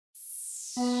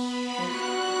Hello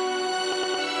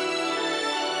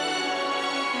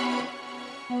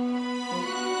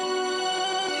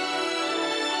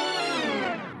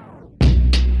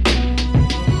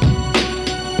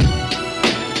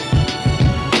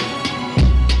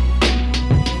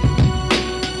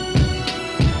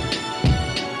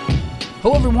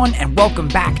everyone and welcome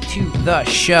back to the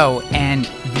show, and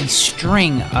the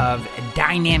string of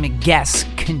dynamic guests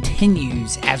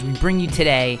continues as we bring you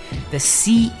today the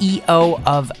CEO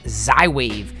of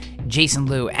Zywave, Jason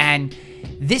Liu. And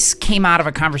this came out of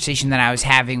a conversation that I was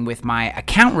having with my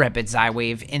account rep at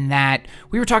Zywave, in that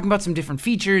we were talking about some different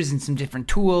features and some different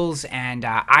tools, and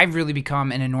I've really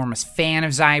become an enormous fan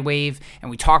of Zywave,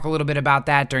 and we talk a little bit about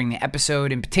that during the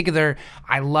episode. In particular,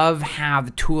 I love how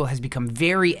the tool has become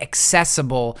very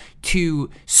accessible to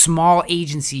small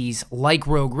agencies like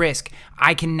Rogue Risk.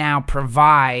 I can now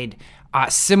provide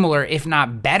similar, if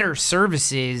not better,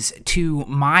 services to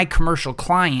my commercial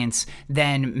clients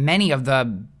than many of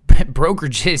the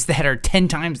brokerages that are 10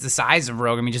 times the size of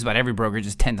Rogue. I mean, just about every brokerage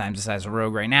is 10 times the size of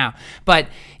Rogue right now. But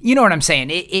you know what I'm saying?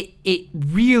 It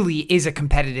really is a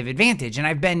competitive advantage, and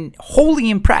I've been wholly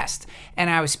impressed. And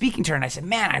I was speaking to her, and I said,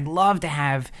 man, I'd love to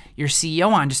have your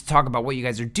CEO on just to talk about what you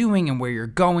guys are doing and where you're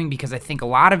going, because I think a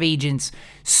lot of agents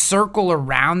circle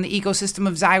around the ecosystem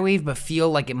of Zywave but feel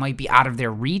like it might be out of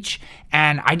their reach.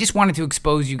 And I just wanted to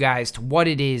expose you guys to what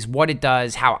it is, what it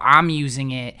does, how I'm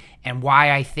using it, and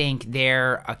why I think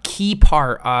they're a key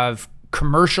part of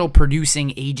commercial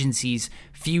producing agencies'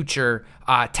 future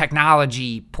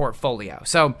technology portfolio.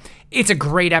 So it's a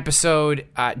great episode.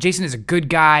 Jason is a good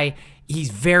guy. He's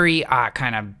very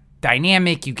kind of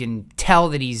dynamic. You can tell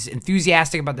that he's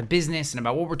enthusiastic about the business and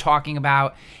about what we're talking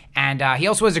about. And he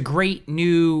also has a great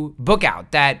new book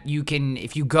out that you can,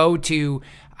 if you go to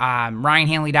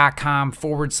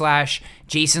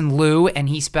ryanhanley.com/Jason Liu, and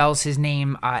he spells his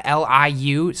name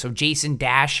Liu, so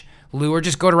Jason-Liu, or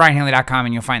just go to ryanhanley.com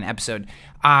and you'll find the episode.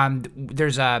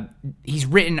 He's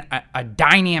written a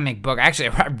dynamic book. Actually,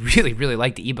 I really, really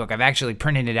like the ebook. I've actually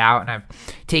printed it out and I've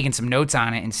taken some notes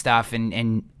on it and stuff,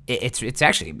 and it's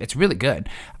really good.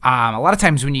 A lot of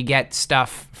times when you get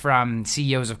stuff from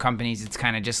CEOs of companies, it's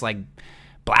kind of just like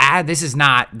blah. This is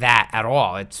not that at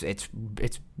all. It's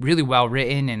really well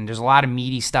written, and there's a lot of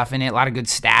meaty stuff in it, a lot of good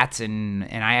stats, and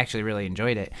I actually really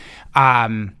enjoyed it.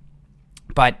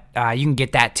 But you can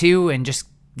get that too, and just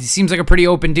he seems like a pretty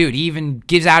open dude. He even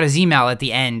gives out his email at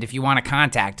the end if you want to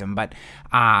contact him. But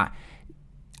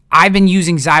I've been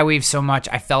using Zywave so much,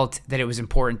 I felt that it was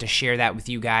important to share that with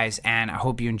you guys, and I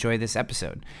hope you enjoy this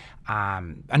episode.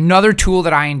 Another tool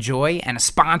that I enjoy, and a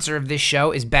sponsor of this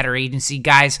show, is Better Agency.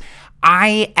 Guys,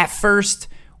 I at first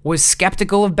was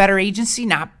skeptical of Better Agency,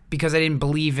 not because I didn't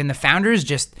believe in the founders,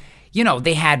 just,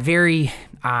 they had very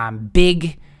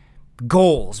big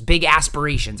goals, big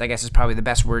aspirations, I guess is probably the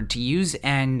best word to use.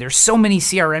 And there's so many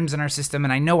CRMs in our system,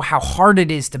 and I know how hard it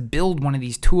is to build one of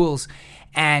these tools.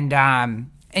 And I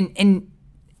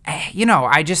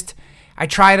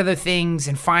tried other things,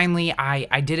 and finally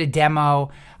I did a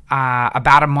demo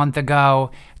about a month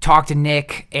ago. Talked to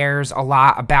Nick Ayers a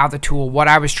lot about the tool, what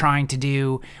I was trying to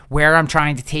do, where I'm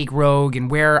trying to take Rogue, and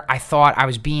where I thought I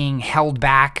was being held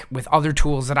back with other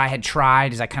tools that I had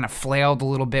tried, as I kind of flailed a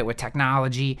little bit with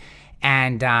technology.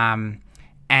 And I'm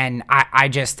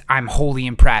wholly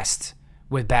impressed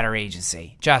with Better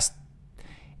Agency.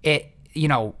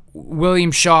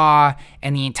 William Shaw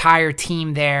and the entire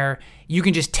team there, you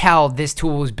can just tell this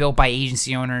tool was built by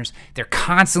agency owners. They're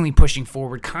constantly pushing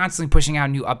forward, constantly pushing out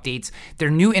new updates. Their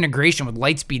new integration with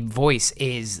Lightspeed Voice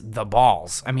is the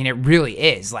balls. I mean, it really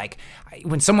is. Like,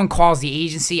 when someone calls the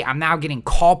agency, I'm now getting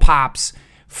call pops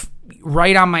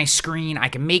right on my screen. I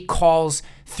can make calls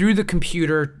through the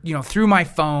computer, through my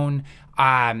phone.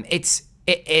 It's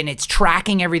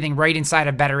tracking everything right inside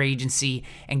of Better Agency.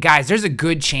 And guys, there's a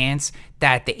good chance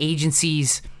that the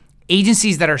agencies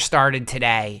that are started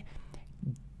today,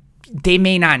 they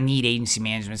may not need agency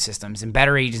management systems, and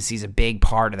Better Agency is a big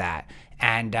part of that.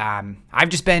 And I've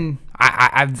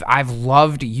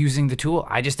loved using the tool.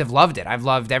 I just have loved it. I've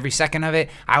loved every second of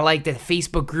it. I like that the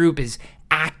Facebook group is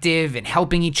active and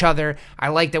helping each other. I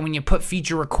like that when you put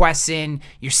feature requests in,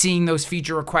 you're seeing those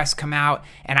feature requests come out.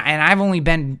 And I've only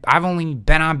been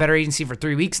on Better Agency for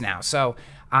 3 weeks now. So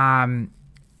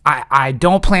I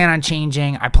don't plan on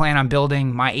changing. I plan on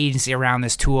building my agency around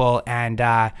this tool, and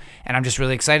I'm just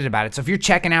really excited about it. So if you're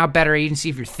checking out Better Agency,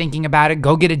 if you're thinking about it,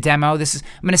 go get a demo. I'm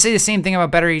going to say the same thing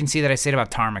about Better Agency that I said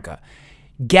about Tarmica.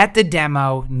 Get the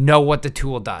demo, know what the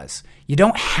tool does. You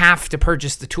don't have to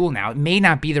purchase the tool now. It may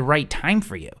not be the right time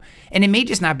for you, and it may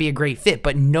just not be a great fit,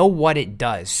 but know what it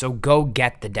does. So go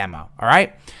get the demo. All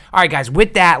right. All right, guys,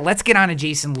 with that, let's get on to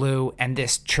Jason Liu and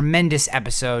this tremendous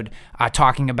episode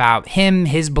talking about him,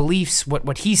 his beliefs,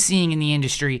 what he's seeing in the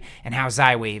industry, and how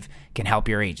Zywave can help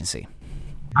your agency.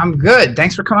 I'm good.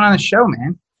 Thanks for coming on the show,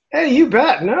 man. Hey, you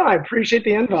bet. No, I appreciate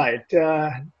the invite.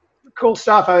 Cool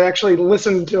stuff. I actually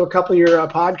listened to a couple of your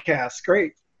podcasts.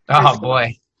 Great. Oh,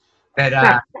 boy.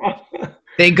 That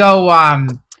they go,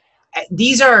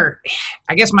 these are,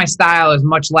 I guess my style is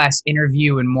much less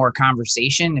interview and more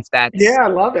conversation, if that's. Yeah, I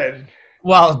love it.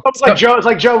 Well, it's like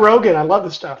Joe Rogan. I love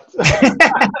this stuff.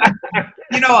 I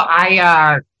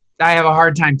have a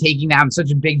hard time taking that. I'm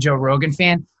such a big Joe Rogan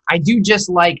fan. I do just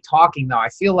like talking, though. I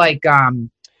feel like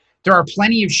there are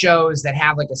plenty of shows that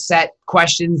have like a set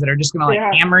questions that are just going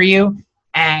to hammer you.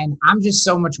 And I'm just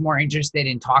so much more interested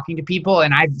in talking to people.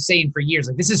 And I've been saying for years,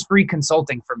 like, this is free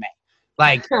consulting for me.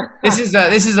 Like, this is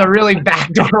a really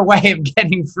backdoor way of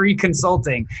getting free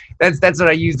consulting. That's what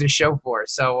I use the show for.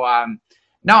 So,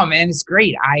 no, man, it's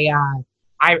great. I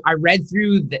read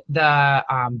through the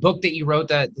book that you wrote,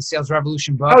 the Sales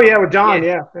Revolution book. Oh yeah, with Don.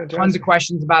 Yeah, tons of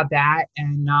questions about that,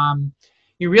 and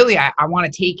you really, I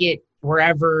want to take it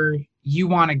wherever you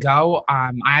want to go.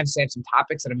 I obviously have some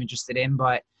topics that I'm interested in,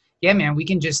 but yeah, man, we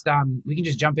can just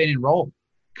jump in and roll.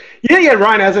 Yeah,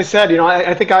 Ryan. As I said,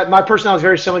 I think my personality is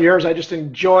very similar to yours. I just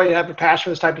enjoy, have a passion for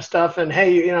this type of stuff, and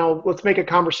hey, let's make it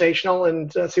conversational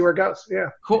and see where it goes. Yeah,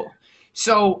 cool.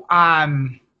 So,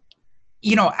 I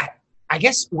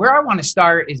guess where I want to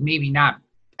start is maybe not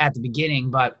at the beginning,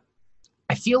 but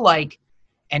I feel like,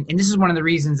 and this is one of the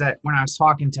reasons that when I was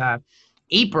talking to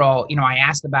April, I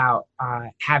asked about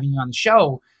having you on the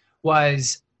show,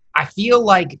 was I feel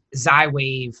like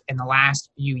Zywave in the last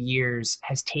few years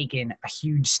has taken a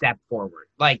huge step forward.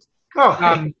 Like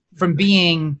from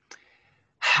being,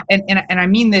 and I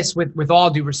mean this with all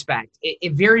due respect,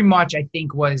 it very much, I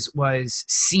think, was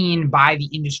seen by the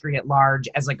industry at large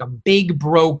as like a big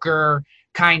broker,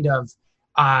 kind of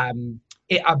a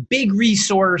big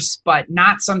resource, but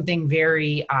not something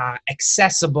very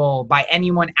accessible by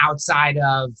anyone outside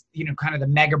of, kind of the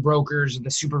mega brokers or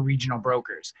the super regional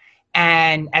brokers.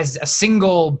 And as a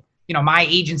single, my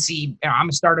agency, I'm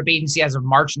a startup agency as of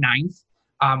March 9th,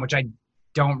 which I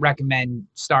don't recommend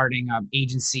starting an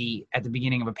agency at the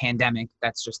beginning of a pandemic.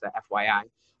 That's just the FYI.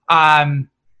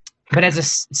 But as a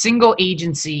single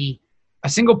agency, a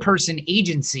single person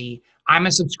agency, I'm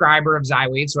a subscriber of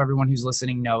Zywave. So everyone who's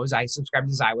listening knows I subscribe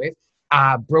to Zywave,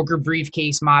 Broker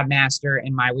Briefcase, ModMaster,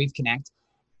 and MyWave Connect.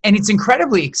 And it's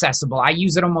incredibly accessible. I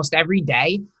use it almost every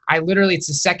day. It's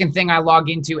the second thing I log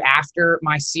into after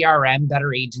my CRM,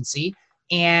 Better Agency.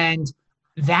 And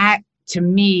that to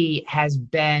me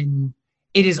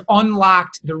it has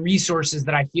unlocked the resources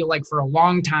that I feel like for a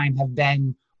long time have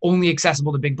been only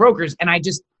accessible to big brokers. And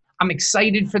I'm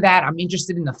excited for that. I'm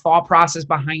interested in the thought process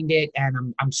behind it.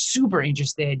 And I'm super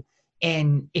interested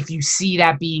in if you see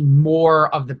that being more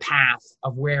of the path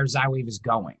of where Zywave is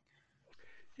going.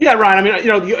 Yeah, Ryan. I mean,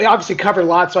 you obviously covered a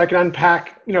lot, so I can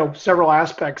unpack, several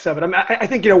aspects of it. I mean, I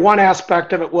think, one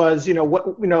aspect of it was, what,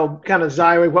 kind of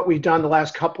Zywave, what we've done the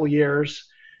last couple of years.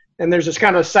 And there's this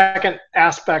kind of second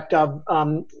aspect of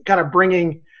kind of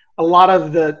bringing a lot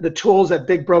of the tools that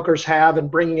big brokers have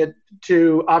and bringing it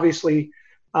to obviously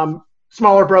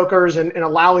smaller brokers and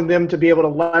allowing them to be able to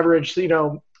leverage,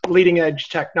 leading edge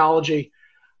technology.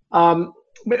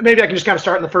 Maybe I can just kind of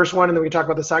start in the first one and then we can talk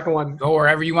about the second one. Go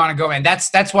wherever you want to go, man.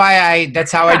 That's how I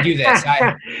do this.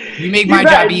 You make my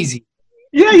job easy.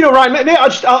 Yeah, Ryan, maybe I'll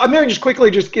just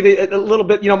quickly just give it a little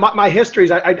bit, my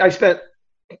histories. I spent,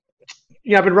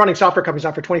 I've been running software companies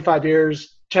now for 25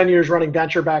 years, 10 years running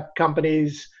venture-backed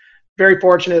companies. Very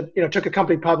fortunate, took a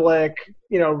company public,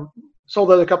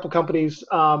 sold a couple companies.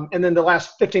 And then the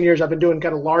last 15 years, I've been doing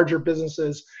kind of larger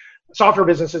businesses, software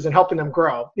businesses, and helping them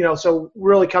grow. So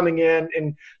really coming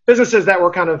in businesses that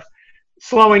were kind of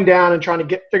slowing down and trying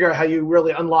to figure out how you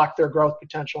really unlock their growth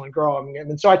potential and grow them.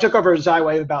 And so I took over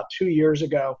Zywave about 2 years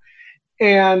ago.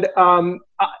 And,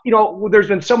 there's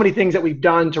been so many things that we've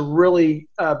done to really,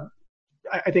 I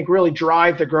think, really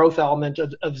drive the growth element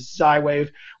of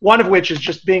Zywave. One of which is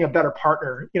just being a better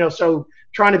partner, so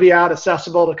trying to be out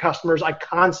accessible to customers. I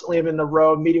constantly am in the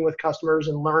road meeting with customers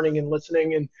and learning and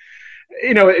listening. And,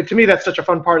 to me, that's such a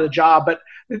fun part of the job. But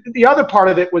the other part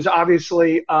of it was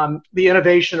obviously the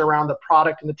innovation around the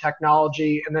product and the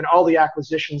technology, and then all the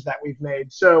acquisitions that we've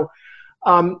made. So,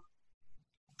 what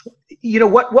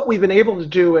we've been able to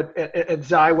do at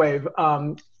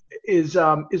Zywave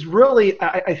is really,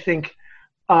 I think,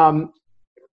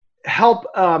 help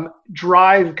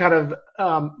drive kind of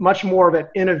much more of an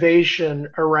innovation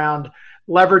around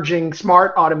leveraging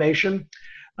smart automation.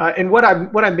 And what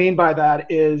I mean by that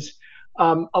is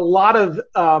a lot of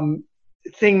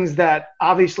things that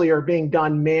obviously are being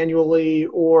done manually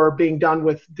or being done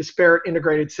with disparate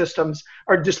integrated systems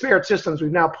or disparate systems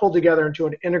we've now pulled together into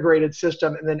an integrated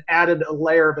system and then added a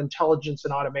layer of intelligence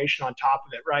and automation on top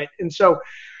of it, right? And so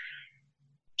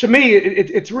to me,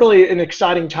 it's really an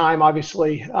exciting time,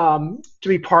 obviously, to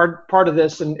be part of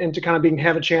this and to kind of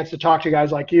have a chance to talk to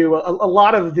guys like you. A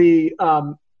lot of the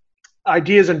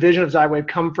ideas and vision of Zywave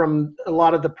come from a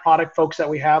lot of the product folks that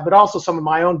we have, but also some of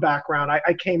my own background.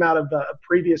 I came out of a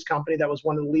previous company that was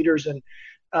one of the leaders in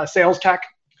sales tech.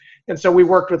 And so we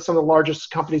worked with some of the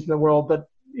largest companies in the world, but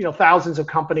thousands of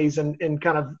companies in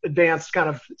kind of advanced kind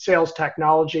of sales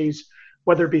technologies,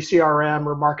 whether it be CRM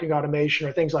or marketing automation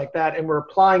or things like that. And we're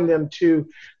applying them to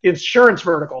the insurance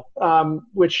vertical,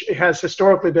 which has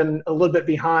historically been a little bit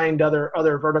behind other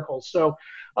verticals. So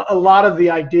a lot of the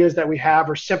ideas that we have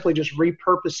are simply just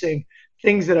repurposing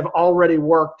things that have already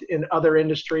worked in other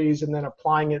industries and then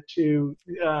applying it to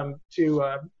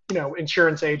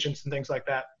insurance agents and things like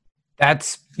that.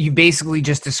 You basically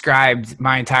just described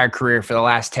my entire career for the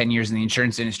last 10 years in the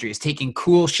insurance industry, is taking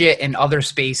cool shit in other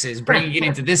spaces, bringing it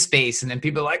into this space. And then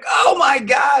people are like, oh my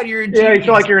God, you're a genius. Yeah, you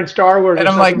feel like you're in Star Wars. And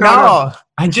I'm like, no,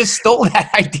 I just stole that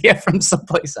idea from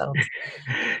someplace else.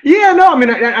 Yeah, no, I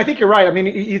mean, I think you're right. I mean,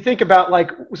 you think about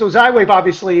so Zywave,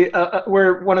 obviously,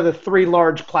 we're one of the 3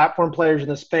 large platform players in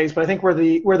the space, but I think we're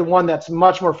the one that's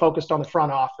much more focused on the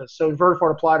front office. So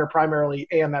Vertafore Applied are primarily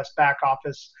AMS back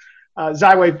office.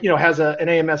 Zywave, has an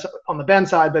AMS on the Ben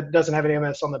side, but doesn't have an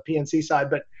AMS on the PNC side.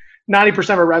 But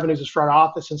 90% of our revenues is front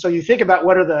office. And so you think about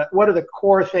what are the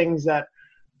core things that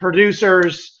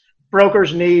producers,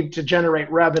 brokers need to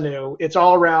generate revenue. It's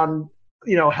all around,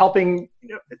 helping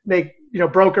make,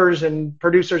 brokers and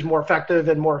producers more effective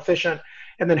and more efficient,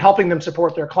 and then helping them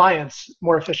support their clients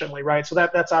more efficiently, right? So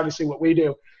that's obviously what we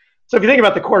do. So if you think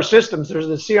about the core systems, there's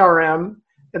the CRM,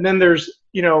 and then there's,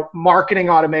 marketing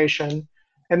automation,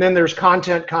 and then there's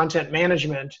content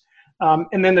management.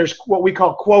 And then there's what we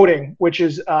call quoting, which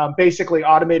is basically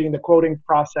automating the quoting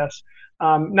process,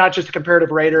 not just a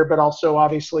comparative rater, but also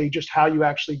obviously just how you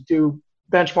actually do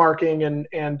benchmarking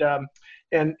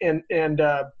and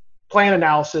plan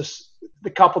analysis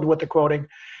coupled with the quoting.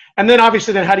 And then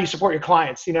obviously how do you support your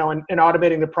clients, and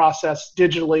automating the process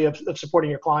digitally of supporting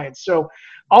your clients. So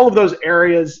all of those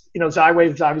areas,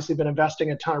 Zywave has obviously been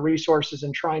investing a ton of resources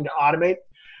in trying to automate.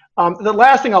 The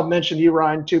last thing I'll mention to you,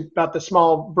 Ryan, too, about the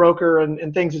small broker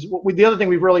and things is the other thing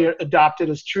we've really adopted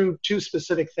is two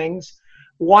specific things.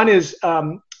 One is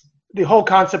the whole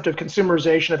concept of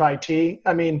consumerization of IT.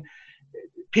 I mean,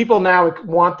 people now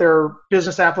want their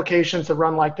business applications to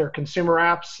run like their consumer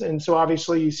apps. And so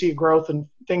obviously you see growth in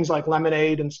things like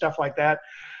Lemonade and stuff like that.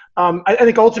 I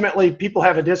think ultimately people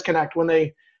have a disconnect when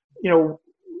they,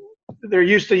 they're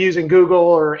used to using Google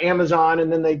or Amazon,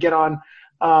 and then they get on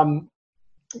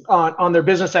their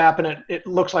business app and it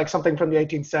looks like something from the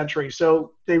 18th century.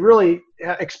 So they really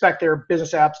expect their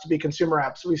business apps to be consumer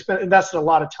apps. So we invested a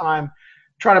lot of time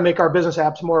trying to make our business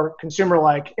apps more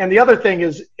consumer-like. And the other thing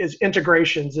is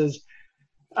integrations.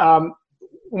 When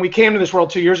we came to this world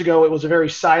 2 years ago, it was a very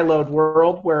siloed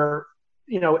world where,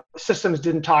 systems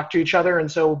didn't talk to each other.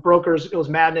 And so brokers, it was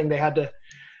maddening. They had to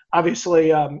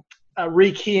obviously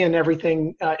rekey in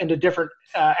everything into different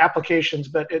applications.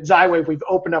 But at Zywave, we've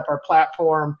opened up our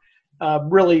platform,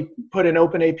 really put in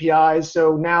open APIs.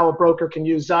 So now a broker can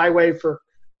use Zywave for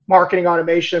marketing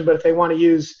automation, but if they want to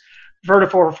use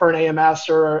Vertafore for an AMS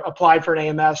or Applied for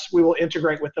an AMS, we will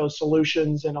integrate with those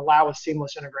solutions and allow a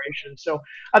seamless integration. So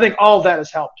I think all of that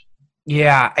has helped.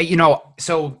 Yeah.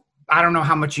 So I don't know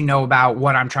how much you know about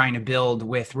what I'm trying to build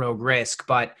with Rogue Risk,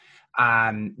 but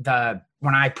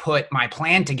when I put my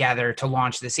plan together to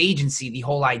launch this agency, the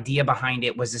whole idea behind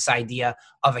it was this idea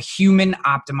of a human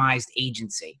optimized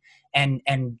agency. And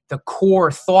the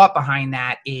core thought behind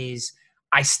that is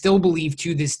I still believe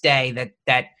to this day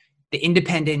that the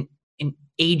independent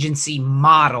agency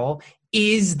model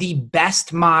is the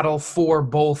best model for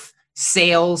both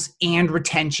sales and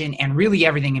retention and really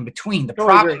everything in between. The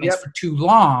problem is for too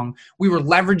long, we were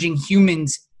leveraging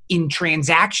humans in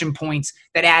transaction points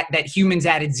that humans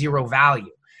added zero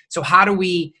value. So how do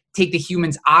we take the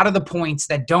humans out of the points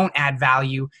that don't add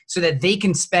value so that they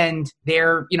can spend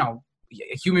their, a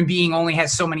human being only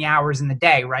has so many hours in the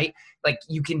day, right? Like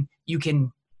you can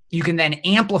then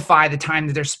amplify the time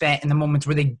that they're spent in the moments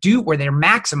where they're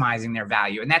maximizing their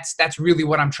value. And that's really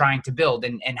what I'm trying to build.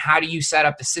 And how do you set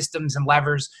up the systems and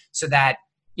levers so that,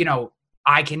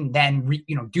 I can then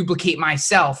duplicate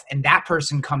myself, and that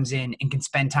person comes in and can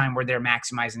spend time where they're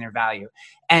maximizing their value.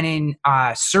 And in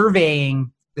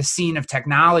surveying the scene of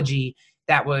technology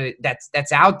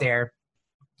that's out there,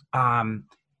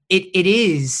 it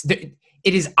is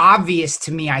obvious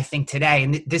to me, I think, today,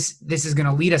 and this is going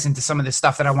to lead us into some of the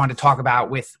stuff that I want to talk about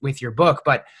with your book,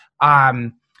 but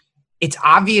it's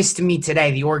obvious to me today,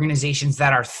 the organizations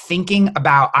that are thinking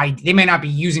about, they may not be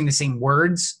using the same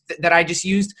words that I just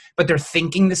used, but they're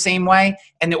thinking the same way,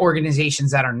 and the organizations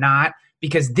that are not,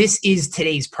 because this is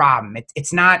today's problem.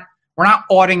 It's not, we're not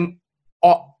automating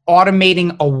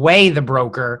away the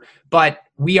broker, but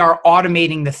we are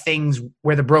automating the things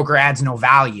where the broker adds no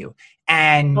value.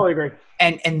 And totally agree.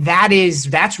 And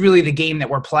that's really the game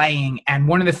that we're playing. And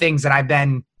one of the things that I've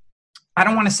been, I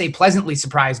don't want to say pleasantly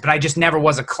surprised, but I just never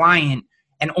was a client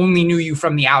and only knew you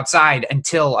from the outside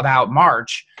until about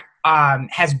March,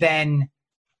 has been,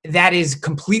 that is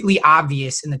completely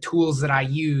obvious in the tools that I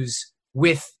use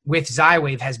with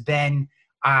Zywave, has been,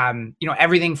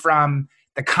 everything from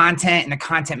the content and the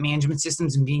content management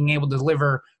systems and being able to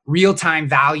deliver real-time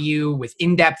value with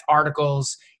in-depth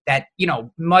articles that,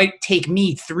 might take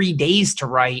me 3 days to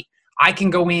write. I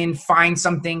can go in, find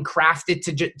something, craft it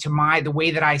to the way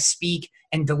that I speak,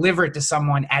 and deliver it to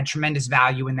someone, add tremendous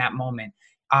value in that moment.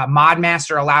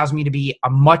 ModMaster allows me to be a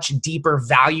much deeper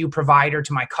value provider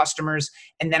to my customers.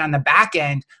 And then on the back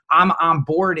end, I'm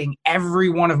onboarding every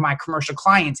one of my commercial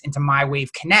clients into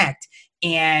MyWave Connect.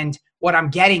 And what I'm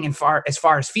getting as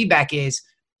far as feedback is,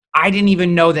 I didn't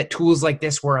even know that tools like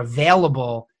this were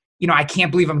available. I can't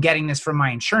believe I'm getting this from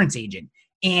my insurance agent.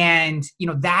 And,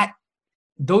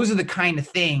 those are the kind of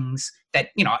things that,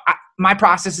 my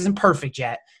process isn't perfect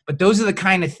yet, but those are the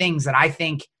kind of things that I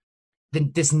think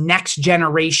this next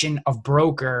generation of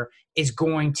broker is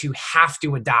going to have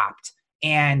to adopt.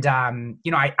 And,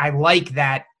 I like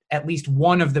that at least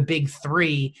one of the big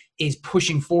three is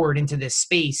pushing forward into this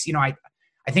space.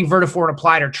 I think Vertafore and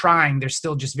Applied are trying. They're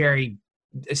still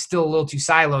still a little too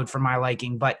siloed for my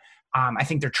liking, but I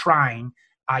think they're trying.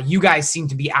 You guys seem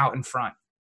to be out in front.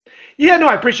 Yeah, no,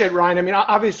 I appreciate it, Ryan. I mean,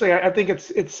 obviously, I think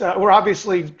we're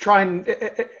obviously trying,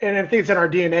 and I think it's in our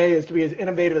DNA, is to be as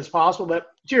innovative as possible. But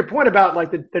to your point about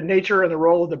like the nature and the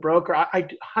role of the broker, I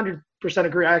 100%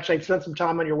 agree. I actually spent some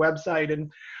time on your website,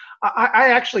 and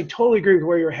I actually totally agree with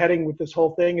where you're heading with this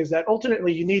whole thing, is that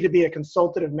ultimately you need to be a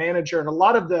consultative manager. And a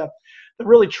lot of the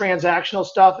really transactional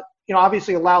stuff,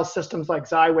 obviously allows systems like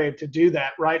Zywave to do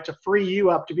that, right? To free you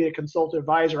up to be a consultative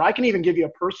advisor. I can even give you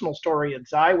a personal story at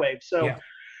Zywave. So, yeah.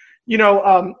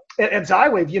 At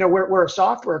Zywave, we're a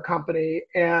software company,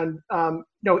 and,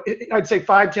 I'd say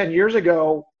 5-10 years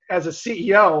ago as a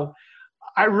CEO,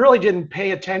 I really didn't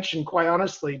pay attention, quite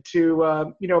honestly,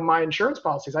 to, my insurance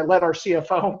policies. I let our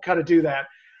CFO kind of do that.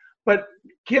 But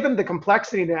given the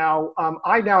complexity now,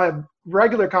 I now have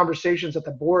regular conversations at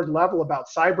the board level about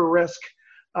cyber risk,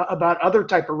 about other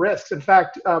type of risks. In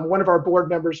fact, one of our board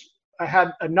members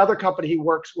had another company he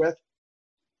works with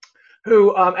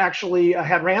who actually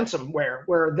had ransomware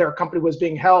where their company was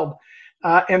being held.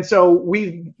 And so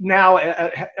we now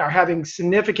are having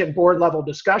significant board level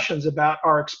discussions about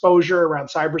our exposure around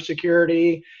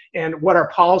cybersecurity and what our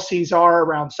policies are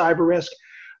around cyber risk,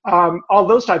 all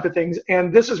those type of things.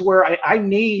 And this is where I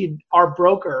need our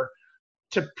broker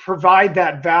to provide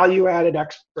that value added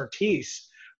expertise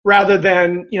rather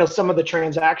than, some of the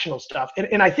transactional stuff.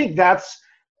 And I think that's,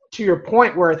 to your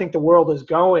point, where I think the world is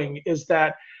going, is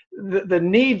that the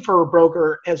need for a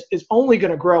broker is only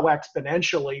going to grow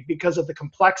exponentially because of the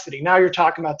complexity. Now you're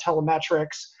talking about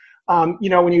telemetrics. When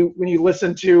you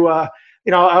listen to,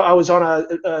 I was on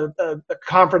a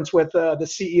conference with the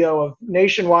CEO of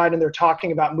Nationwide, and they're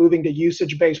talking about moving to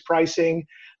usage-based pricing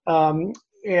and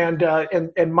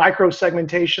micro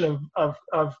segmentation of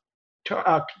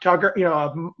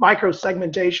micro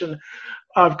segmentation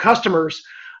of customers.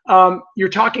 You're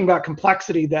talking about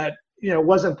complexity that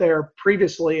wasn't there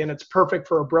previously, and it's perfect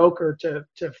for a broker to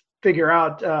figure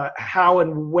out how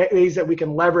and ways that we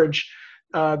can leverage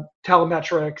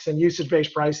telemetrics and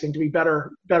usage-based pricing to be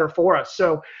better for us.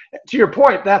 So to your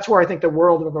point, that's where I think the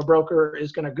world of a broker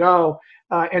is going to go,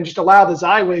 and just allow the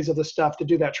Zywaves of the stuff to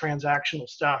do that transactional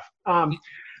stuff.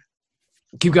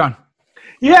 Keep going.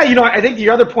 Yeah, I think the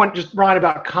other point, just Ryan,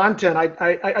 about content,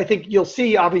 I think you'll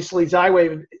see, obviously,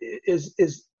 Zywave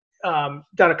is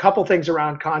done a couple things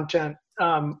around content.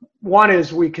 One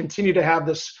is we continue to have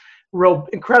this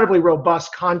incredibly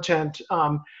robust content,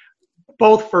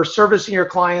 both for servicing your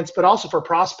clients, but also for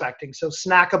prospecting. So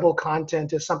snackable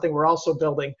content is something we're also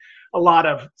building a lot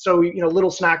of. So,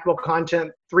 little snackable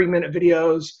content, 3-minute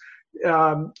videos,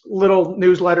 little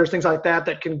newsletters, things like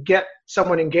that can get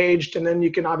someone engaged. And then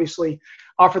you can obviously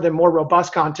offer them more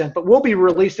robust content. But we'll be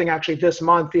releasing actually this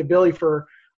month the ability for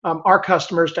our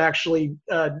customers to actually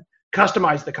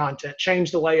customize the content,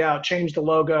 change the layout, change the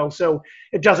logo, so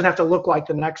it doesn't have to look like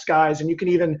the next guys. And you can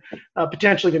even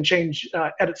potentially even change,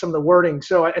 edit some of the wording.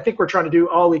 So I think we're trying to do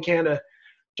all we can to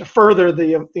further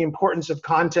the importance of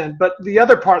content. But the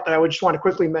other part that I would just want to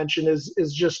quickly mention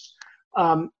is just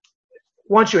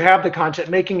once you have the content,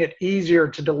 making it easier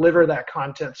to deliver that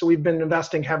content. So we've been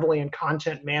investing heavily in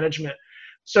content management.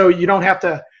 So you don't have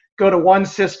to go to one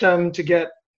system to get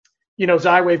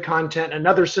Zywave content,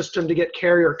 another system to get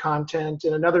carrier content,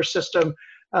 and another system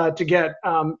to get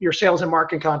your sales and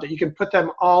marketing content. You can put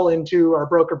them all into our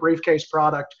broker briefcase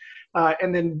product,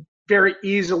 and then very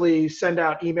easily send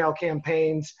out email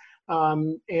campaigns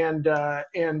and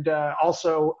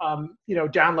also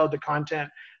download the content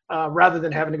rather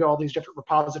than having to go all these different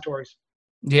repositories.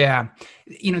 Yeah,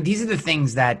 these are the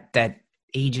things that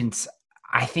agents,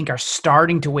 I think, are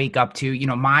starting to wake up to.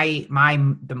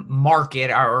 The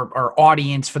market, our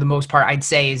audience, for the most part, I'd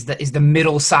say is the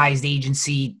middle-sized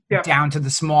agency down to the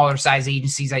smaller size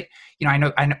agencies. I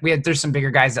know there's some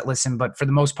bigger guys that listen, but for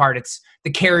the most part, it's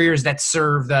the carriers that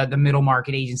serve the middle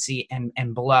market agency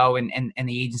and below, and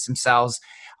the agents themselves.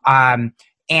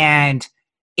 And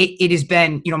it has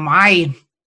been,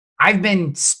 I've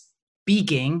been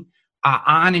speaking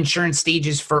on insurance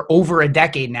stages for over a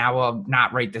decade now. Well,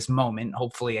 not right this moment,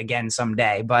 hopefully again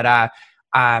someday, but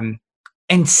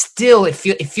and still it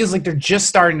feels like they're just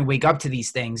starting to wake up to these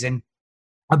things. And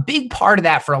a big part of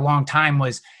that for a long time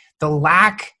was the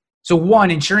lack. So one,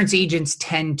 insurance agents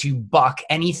tend to buck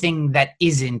anything that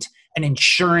isn't an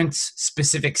insurance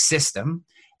specific system.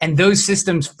 And those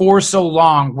systems for so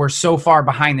long were so far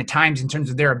behind the times in terms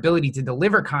of their ability to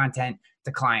deliver content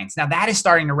to clients. Now that is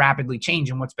starting to rapidly change.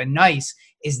 And what's been nice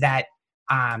is that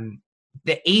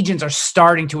the agents are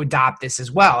starting to adopt this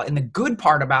as well. And the good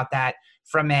part about that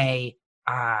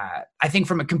I think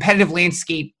from a competitive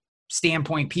landscape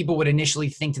standpoint, people would initially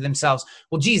think to themselves,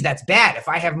 well, geez, that's bad. If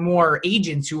I have more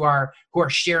agents who are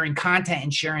sharing content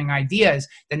and sharing ideas,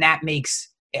 then that makes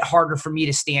it harder for me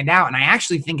to stand out. And I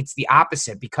actually think it's the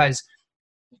opposite, because,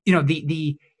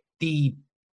 the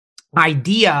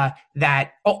idea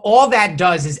that all that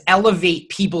does is elevate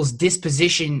people's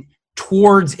disposition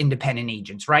towards independent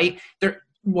agents, right?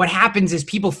 What happens is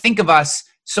people think of us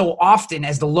so often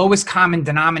as the lowest common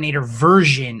denominator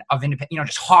version of independent,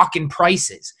 just hawking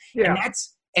prices. Yeah.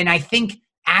 And I think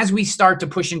as we start to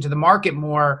push into the market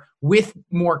more with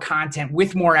more content,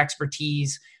 with more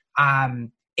expertise,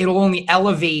 it'll only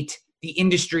elevate the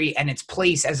industry and its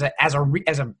place as a I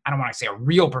don't want to say a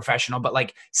real professional, but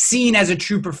like seen as a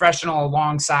true professional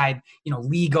alongside,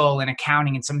 legal and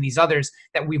accounting and some of these others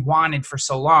that we've wanted for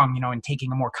so long, and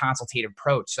taking a more consultative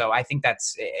approach. So I think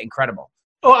that's incredible.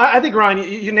 Oh, I think, Ron,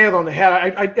 you nailed it on the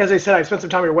head. As I said, I spent some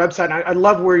time on your website, and I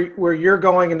love where you're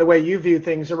going and the way you view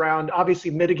things around obviously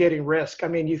mitigating risk. I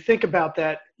mean, you think about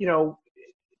that, to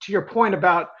your point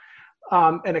about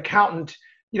an accountant.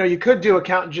 You could do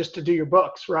accountant just to do your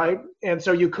books, right? And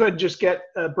so you could just get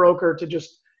a broker to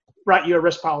just write you a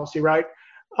risk policy, right?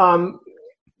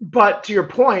 But to your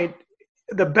point,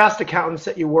 the best accountants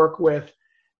that you work with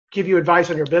give you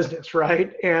advice on your business,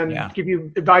 right? And give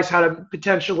you advice how to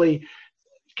potentially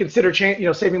consider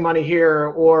saving money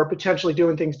here, or potentially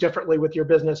doing things differently with your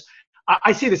business.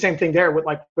 I see the same thing there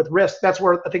with risk. That's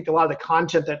where I think a lot of the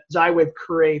content that Zywave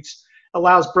creates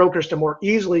allows brokers to more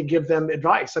easily give them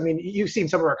advice. I mean, you've seen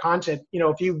some of our content.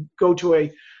 If you go to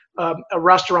a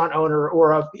restaurant owner,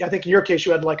 or I think in your case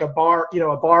you had like a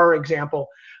bar example,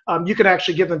 you can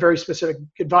actually give them very specific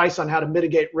advice on how to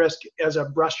mitigate risk as a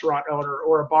restaurant owner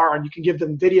or a bar, and you can give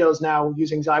them videos now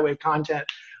using Zywave content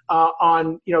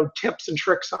on tips and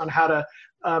tricks on how to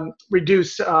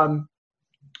reduce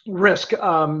risk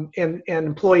and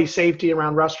employee safety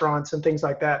around restaurants and things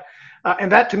like that.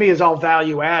 And that to me is all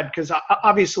value add, because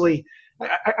obviously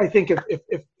I think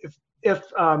if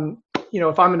I'm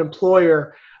an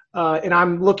employer and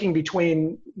I'm looking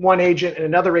between one agent and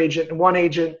another agent, and one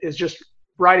agent is just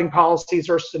writing policies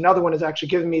versus another one is actually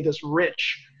giving me this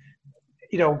rich,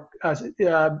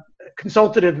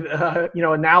 consultative,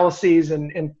 analyses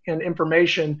and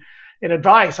information and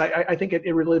advice, I think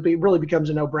it really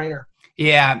becomes a no-brainer.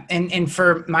 Yeah. And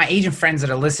for my agent friends that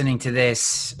are listening to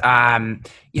this, I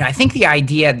think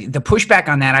the pushback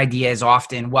on that idea is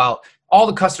often, well, all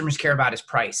the customers care about is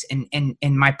price. And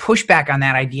my pushback on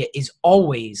that idea is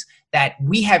always that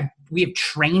we have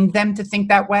trained them to think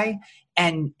that way.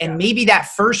 And maybe that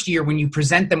first year when you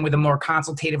present them with a more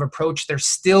consultative approach, they're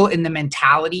still in the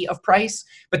mentality of price.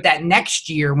 But that next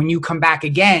year, when you come back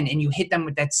again and you hit them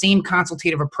with that same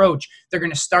consultative approach, they're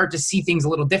going to start to see things a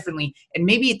little differently. And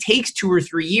maybe it takes 2 or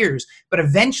 3 years, but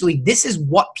eventually this is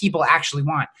what people actually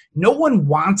want. No one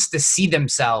wants to see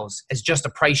themselves as just a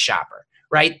price shopper,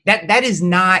 right? That is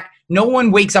not, no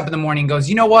one wakes up in the morning and goes,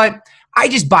 you know what? I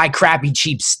just buy crappy,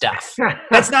 cheap stuff.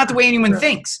 That's not the way anyone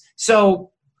thinks. So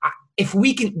if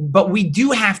we can, but we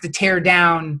do have to tear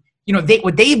down,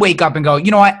 they wake up and go,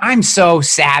 you know what, I'm so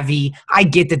savvy. I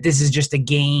get that this is just a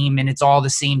game and it's all the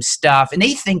same stuff. And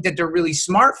they think that they're really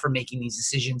smart for making these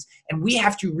decisions. And we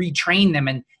have to retrain them.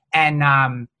 And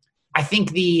I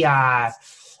think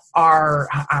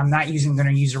I'm not going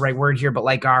to use the right word here, but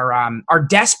like our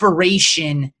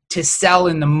desperation to sell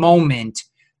in the moment,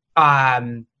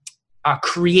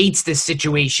 creates this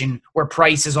situation where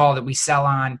price is all that we sell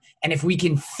on. And if we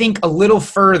can think a little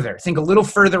further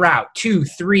out, 2,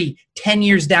 3, 10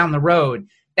 years down the road,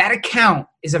 that account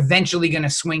is eventually going to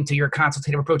swing to your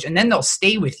consultative approach. And then they'll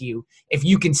stay with you if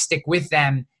you can stick with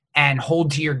them and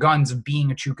hold to your guns of being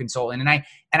a true consultant. And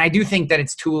I do think that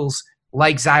it's tools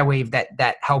like Zywave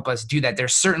that help us do that. They're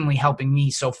certainly helping me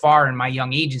so far in my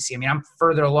young agency. I mean, I'm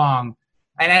further along,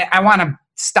 and I want to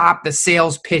stop the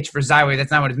sales pitch for Zywave.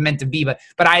 That's not what it's meant to be. But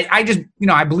I just,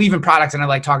 I believe in products and I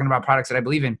like talking about products that I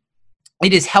believe in.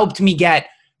 It has helped me get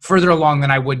further along than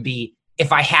I would be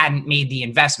if I hadn't made the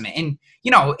investment. And,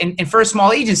 and for a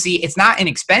small agency, it's not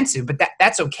inexpensive, but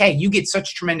that's okay. You get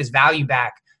such tremendous value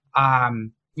back.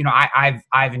 I've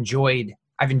enjoyed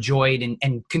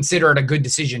and consider it a good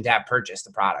decision to have purchased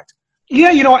the product. Yeah,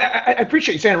 I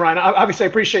appreciate you saying, Ryan. Obviously, I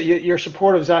appreciate your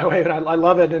support of Zywave, and I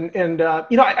love it. And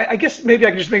I guess maybe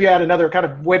I can just add another kind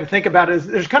of way to think about it. Is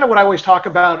there's kind of what I always talk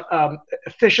about,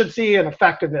 efficiency and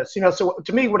effectiveness. So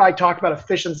to me, when I talk about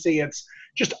efficiency, it's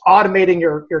just automating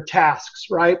your tasks,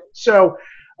 right? So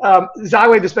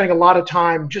Zywave is spending a lot of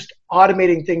time just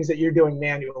automating things that you're doing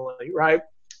manually, right?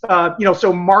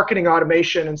 So marketing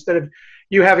automation, instead of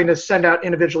you having to send out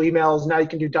individual emails, now you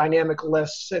can do dynamic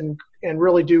lists and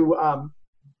really do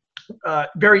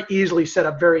very easily set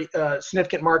up very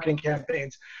significant marketing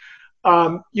campaigns.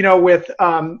 With,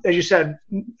 as you said,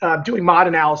 doing mod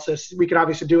analysis, we can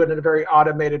obviously do it in a very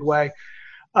automated way.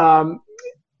 But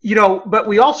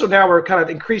we also now are kind of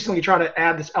increasingly trying to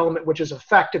add this element, which is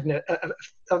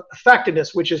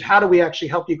effectiveness, which is how do we actually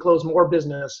help you close more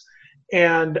business,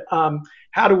 and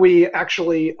how do we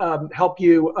actually help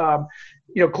you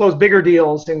close bigger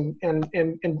deals and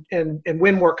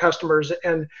win more customers.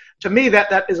 And to me,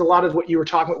 that is a lot of what you were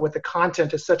talking about with the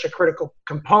content is such a critical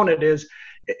component. Is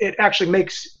it actually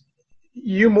makes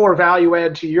you more value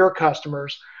add to your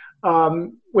customers,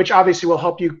 which obviously will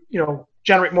help you,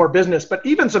 generate more business. But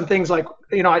even some things like,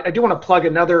 I do want to plug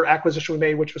another acquisition we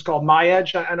made, which was called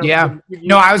MyEdge. I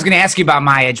was going to ask you about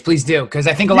MyEdge. Please do, because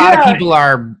I think a lot of people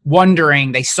are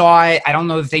wondering. They saw it. I don't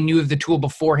know if they knew of the tool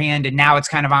beforehand, and now it's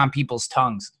kind of on people's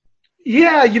tongues.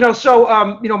 Yeah,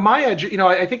 MyEdge.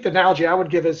 I think the analogy I would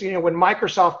give is, when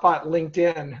Microsoft bought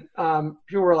LinkedIn,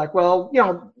 people were like, well,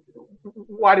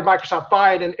 why did Microsoft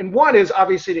buy it? And one is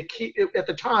obviously to keep at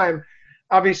the time.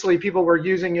 Obviously, people were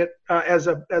using it as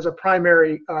a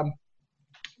primary,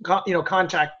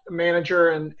 contact manager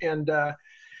and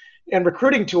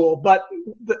recruiting tool. But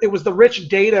it was the rich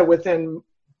data within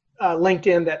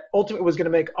LinkedIn that ultimately was going to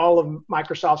make all of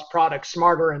Microsoft's products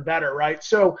smarter and better, right?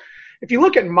 So, if you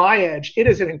look at MyEdge, it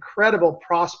is an incredible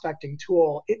prospecting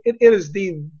tool. It is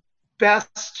the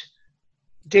best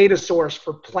data source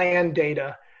for plan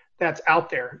data that's out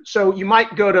there. So you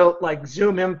might go to like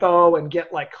Zoom Info and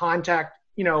get like contact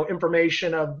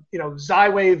information of,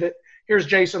 Zywave, here's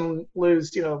Jason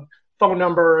Liu's, phone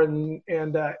number and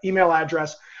email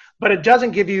address, but it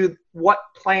doesn't give you what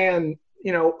plan,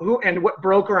 who and what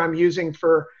broker I'm using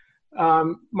for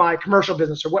my commercial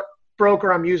business, or what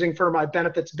broker I'm using for my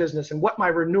benefits business, and what my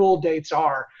renewal dates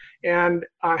are, and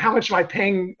how much am I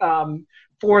paying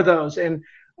for those, and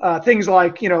things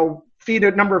like,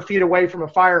 number of feet away from a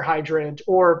fire hydrant,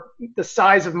 or the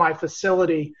size of my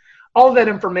facility. All of that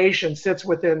information sits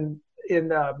within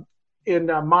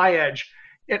MyEdge,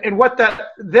 and what that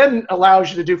then allows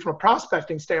you to do from a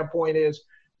prospecting standpoint is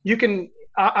you can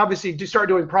obviously start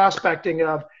doing prospecting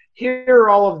of, here are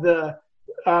all of the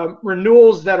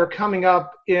renewals that are coming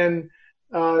up in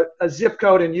a zip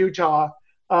code in Utah,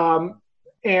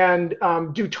 and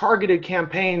do targeted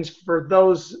campaigns for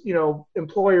those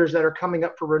employers that are coming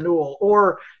up for renewal.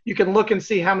 Or you can look and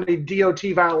see how many DOT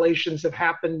violations have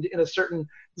happened in a certain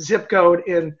zip code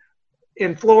in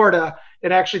Florida,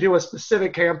 and actually do a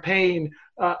specific campaign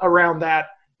around that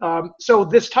So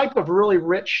this type of really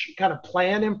rich kind of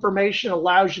plan information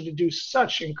allows you to do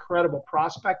such incredible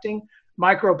prospecting,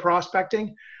 micro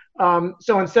prospecting.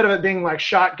 So instead of it being like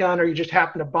shotgun, or you just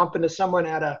happen to bump into someone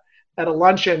at a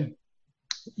luncheon,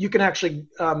 you can actually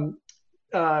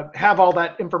have all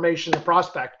that information to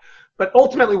prospect. But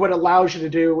ultimately, what it allows you to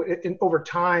do over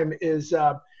time is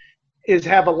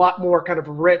have a lot more kind of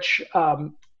rich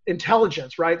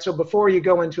intelligence, right? So before you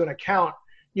go into an account,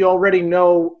 you already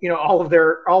know, all of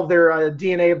their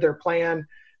DNA of their plan,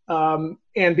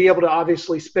 and be able to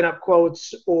obviously spin up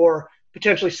quotes or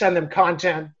potentially send them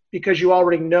content, because you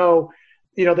already know,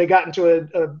 they got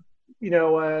into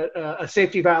a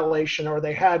safety violation, or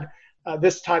they had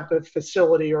this type of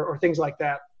facility, or things like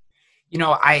that.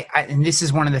 I and this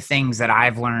is one of the things that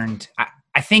I've learned.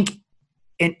 I think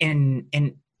in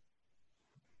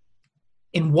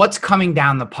what's coming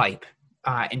down the pipe,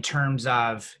 in terms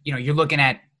of, you're looking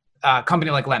at a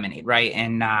company like Lemonade, right?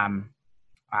 And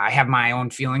I have my own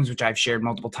feelings, which I've shared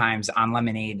multiple times on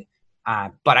Lemonade.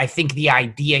 But I think the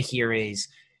idea here is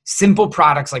simple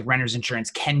products like renter's insurance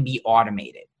can be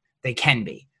automated. They can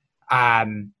be.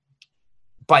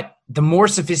 But the more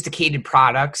sophisticated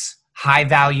products, high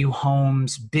value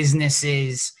homes,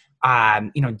 businesses,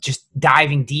 just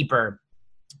diving deeper,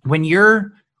 when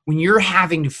you're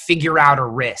having to figure out a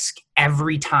risk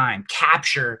every time,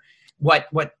 capture when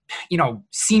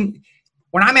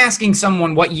I'm asking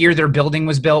someone what year their building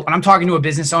was built, when I'm talking to a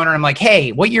business owner, I'm like,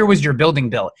 hey, what year was your building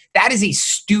built? That is a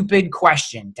stupid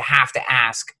question to have to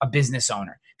ask a business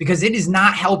owner, because it is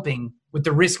not helping with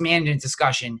the risk management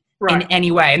discussion in any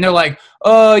way. And they're like,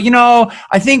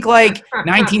 I think like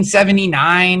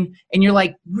 1979. And you're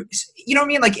like, you know what I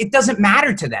mean? Like, it doesn't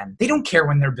matter to them. They don't care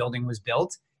when their building was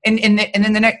built. And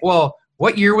then the next, well,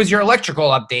 what year was your electrical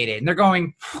updated? And they're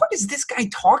going, what is this guy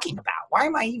talking about? Why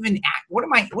am I even at, what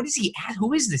is he at?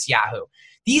 Who is this Yahoo?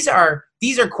 These are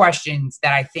questions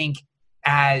that I think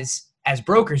as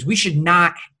brokers, we should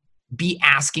not be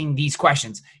asking these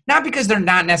questions. Not because they're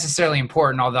not necessarily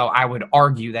important, although I would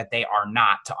argue that they are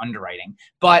not to underwriting,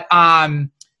 but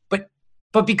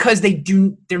because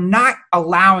they're not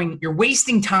allowing, you're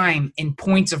wasting time in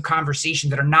points of conversation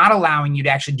that are not allowing you to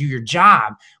actually do your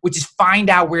job, which is find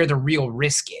out where the real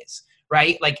risk is,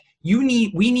 right? Like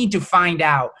we need to find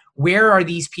out, where are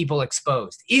these people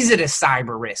exposed? Is it a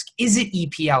cyber risk? Is it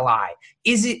EPLI?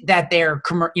 Is it that they're,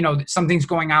 something's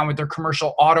going on with their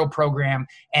commercial auto program?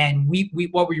 And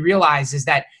what we realize is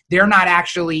that they're not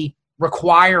actually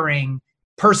requiring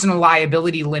personal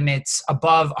liability limits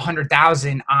above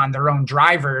 100,000 on their own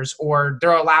drivers, or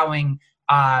they're allowing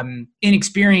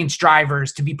inexperienced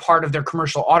drivers to be part of their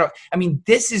commercial auto. I mean,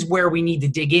 this is where we need to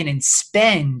dig in and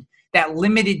spend that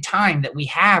limited time that we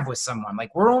have with someone.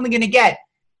 Like, we're only going to get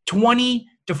 20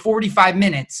 to 45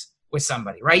 minutes with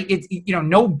somebody, right?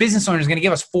 No business owner is going to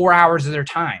give us 4 hours of their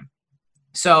time.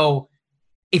 So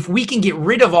if we can get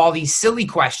rid of all these silly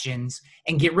questions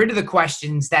and get rid of the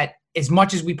questions that, as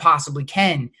much as we possibly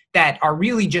can, that are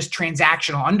really just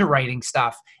transactional underwriting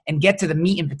stuff, and get to the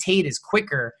meat and potatoes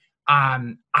quicker,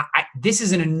 this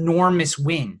is an enormous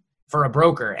win for a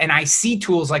broker. And I see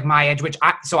tools like MyEdge, which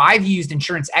I've used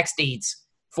Insurance X Dates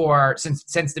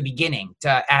since the beginning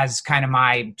as kind of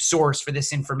my source for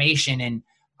this information. And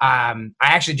I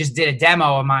actually just did a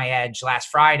demo of MyEdge last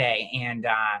Friday, and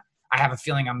I have a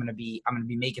feeling I'm going to be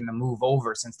making the move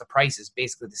over, since the price is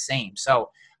basically the same. So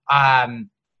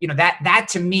that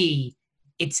to me,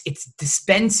 it's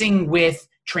dispensing with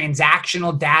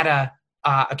transactional data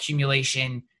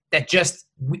accumulation that just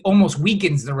almost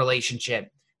weakens the relationship,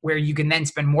 where you can then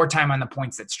spend more time on the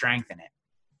points that strengthen it.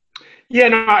 Yeah,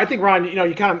 no, I think, Ron,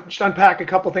 you kind of just unpack a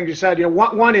couple of things you said.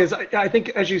 One is, I think,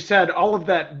 as you said, all of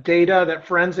that data, that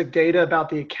forensic data about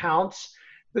the accounts,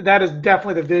 that is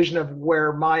definitely the vision of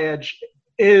where MyEdge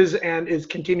is and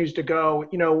continues to go.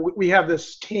 We have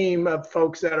this team of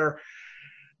folks that are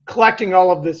collecting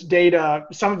all of this data.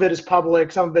 Some of it is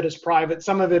public, some of it is private,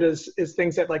 some of it is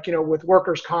things that, like, with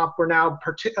workers' comp, we're now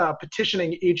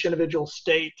petitioning each individual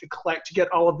state to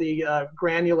get all of the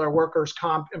granular workers'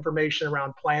 comp information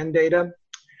around plan data.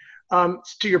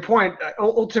 To your point,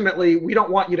 ultimately, we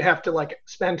don't want you to have to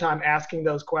spend time asking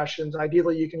those questions.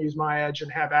 Ideally, you can use MyEdge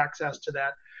and have access to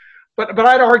that. But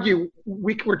I'd argue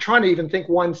we're trying to even think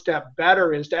one step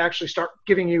better, is to actually start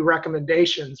giving you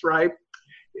recommendations, right?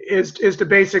 Is to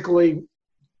basically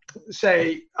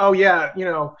say, oh yeah,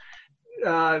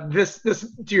 this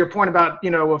to your point about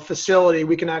a facility,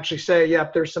 we can actually say,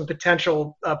 yep, there's some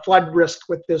potential flood risk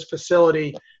with this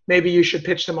facility. Maybe you should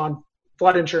pitch them on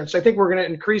flood insurance. I think we're going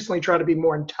to increasingly try to be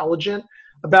more intelligent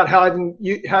about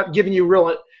giving you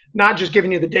real not just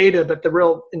giving you the data, but the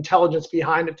real intelligence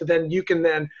behind it, to then you can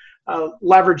then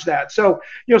leverage that. So,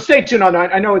 stay tuned on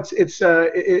that. I know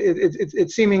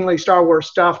it's seemingly Star Wars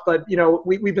stuff, but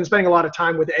we've been spending a lot of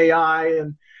time with AI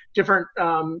and different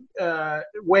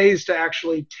ways to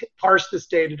actually parse this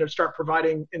data to start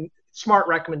providing smart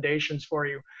recommendations for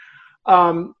you.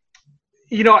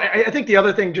 I think the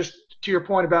other thing, just to your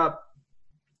point about,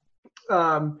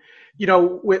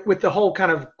 with the whole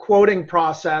kind of quoting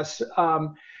process,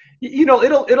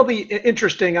 it'll be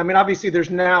interesting. I mean, obviously there's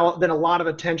now been a lot of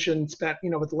attention spent,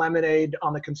 with Lemonade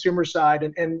on the consumer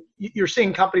side, and you're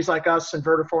seeing companies like us and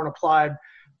Vertafore and Applied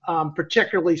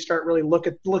particularly start really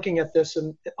looking at this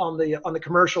on the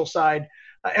commercial side.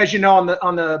 As you know,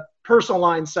 on the personal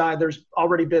line side, there's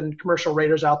already been commercial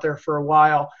raters out there for a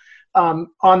while.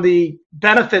 On the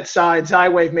benefit side,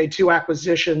 Zywave made 2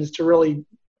 acquisitions to really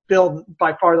build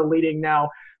by far the leading now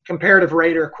comparative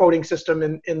rater quoting system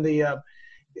in the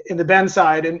Ben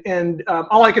side. And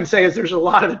all I can say is there's a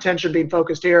lot of attention being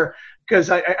focused here,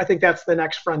 because I think that's the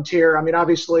next frontier. I mean,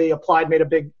 obviously Applied made a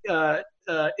big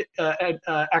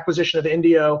acquisition of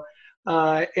Indio,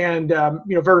 and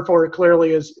Vertafore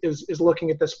clearly is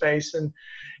looking at this space, and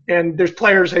there's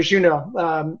players, as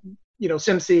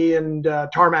Simcy and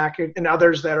Tarmac and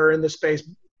others that are in this space,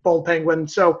 Bold Penguin.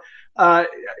 So,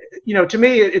 to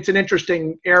me, it's an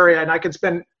interesting area, and I could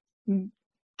spend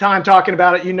time talking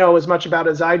about it, as much about it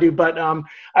as I do, but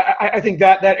I think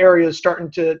that area is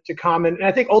starting to come, and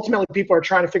I think ultimately people are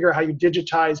trying to figure out how you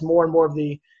digitize more and more of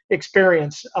the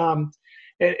experience,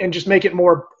 and just make it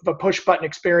more of a push button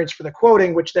experience for the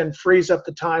quoting, which then frees up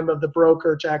the time of the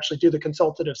broker to actually do the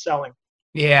consultative selling.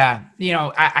 Yeah.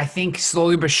 I think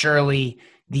slowly but surely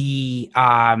the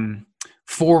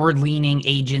forward-leaning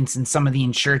agents and some of the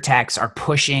insurtechs are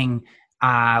pushing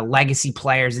legacy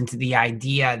players into the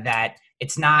idea that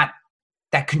it's not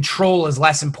that control is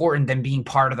less important than being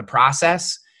part of the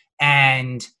process.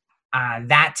 And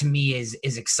that to me is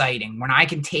exciting. When I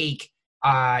can take,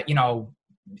 I know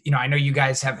you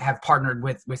guys have partnered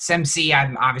with Simcy.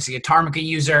 I'm obviously a Tarmica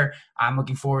user. I'm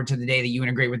looking forward to the day that you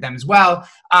integrate with them as well.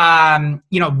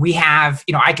 We have,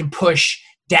 I can push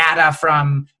data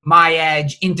from my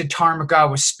edge into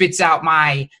Tarmica, which spits out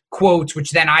my quotes,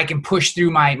 which then I can push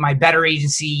through my Better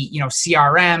Agency,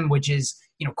 CRM, which is,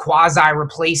 quasi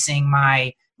replacing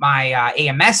my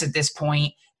AMS at this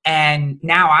point. And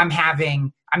now I'm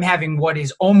having what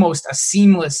is almost a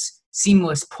seamless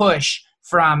push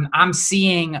from I'm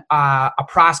seeing a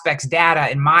prospect's data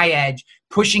in my edge,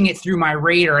 pushing it through my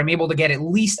rater. I'm able to get at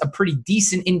least a pretty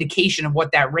decent indication of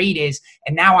what that rate is.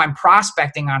 And now I'm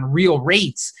prospecting on real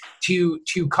rates to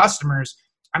customers.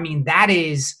 I mean, that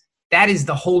is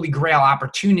the holy grail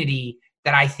opportunity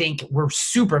that I think we're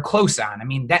super close on. I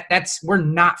mean, we're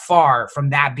not far from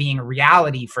that being a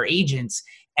reality for agents.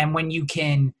 And when you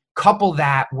can couple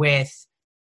that with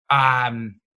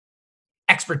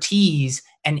expertise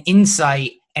and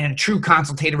insight and a true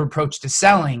consultative approach to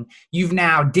selling, you've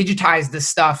now digitized the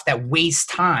stuff that wastes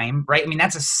time, right? I mean,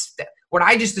 what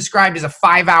I just described is a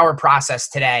 5-hour process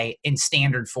today in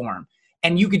standard form.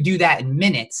 And you could do that in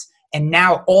minutes. And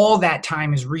now all that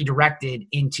time is redirected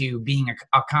into being a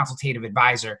consultative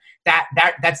advisor.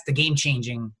 That's the game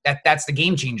changing. That's the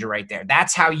game changer right there.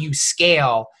 That's how you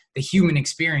scale the human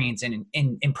experience in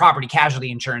property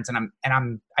casualty insurance. And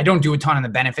I don't do a ton on the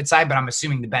benefit side, but I'm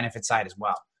assuming the benefit side as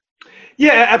well.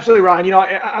 Yeah, absolutely, Ryan.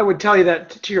 I would tell you that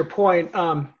to your point.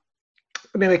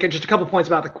 Just a couple of points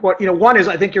about the quote. One is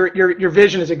I think your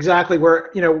vision is exactly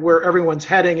where everyone's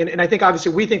heading, and I think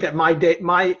obviously we think that my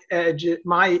edge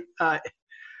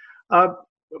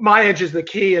is the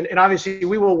key, and obviously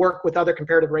we will work with other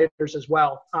comparative raters as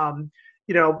well.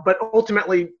 But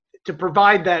ultimately to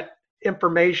provide that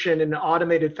information in an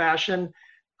automated fashion,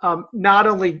 not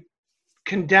only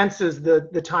condenses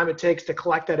the time it takes to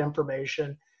collect that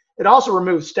information, it also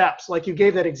removes steps. Like you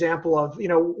gave that example of,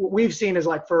 what we've seen is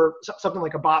like for something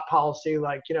like a bot policy,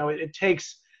 it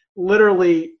takes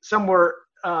literally somewhere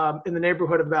in the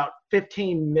neighborhood of about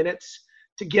 15 minutes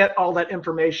to get all that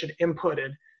information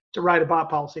inputted to write a bot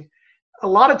policy. A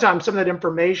lot of times, some of that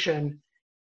information,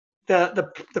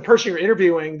 the person you're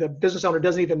interviewing, the business owner,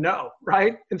 doesn't even know,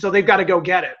 right? And so they've got to go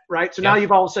get it, right? So now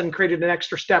you've all of a sudden created an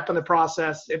extra step in the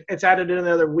process. It's added in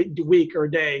another week or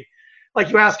a day. Like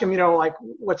you ask them,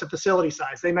 what's the facility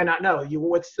size? They may not know.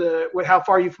 How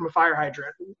far are you from a fire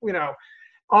hydrant?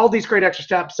 All these great extra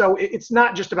steps. So it's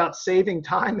not just about saving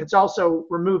time. It's also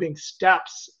removing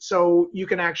steps. So you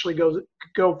can actually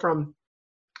go from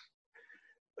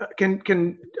can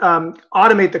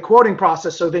automate the quoting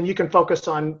process. So then you can focus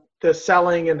on the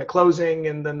selling and the closing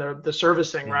and then the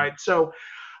servicing, right? So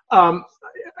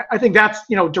I think that's,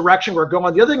 direction we're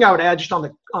going. The other thing I would add just on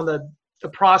the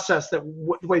process the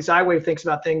way Zywave thinks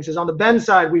about things is on the Ben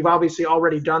side, we've obviously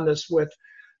already done this with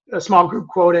a small group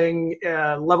quoting,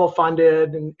 level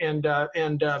funded, and the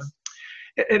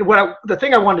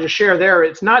thing I wanted to share there,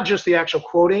 it's not just the actual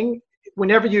quoting.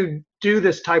 Whenever you do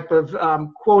this type of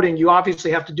quoting, you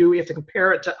obviously have to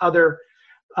compare it to other.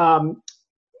 You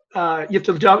have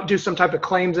to do some type of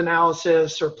claims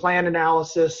analysis or plan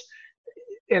analysis,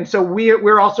 and so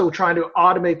we're also trying to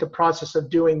automate the process of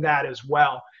doing that as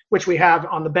well, which we have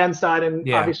on the Ben side, and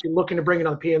obviously looking to bring it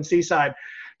on the PNC side,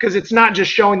 because it's not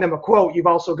just showing them a quote. You've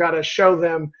also got to show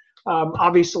them a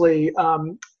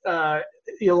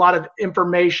lot of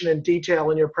information and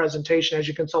detail in your presentation as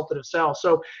you consult it a sell.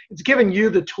 So it's giving you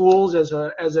the tools as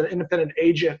an independent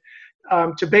agent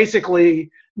to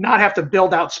basically not have to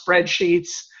build out spreadsheets,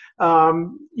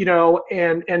 and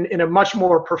in a much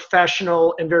more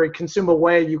professional and very consumable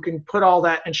way. You can put all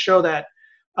that and show that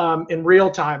in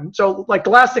real time. So like the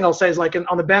last thing I'll say is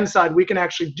on the Ben side, we can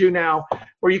actually do now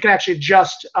where you can actually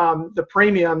adjust the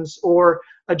premiums or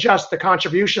adjust the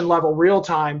contribution level real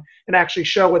time and actually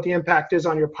show what the impact is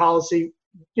on your policy,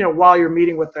 while you're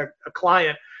meeting with a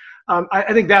client.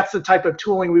 I think that's the type of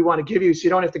tooling we want to give you, so you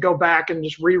don't have to go back and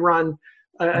just rerun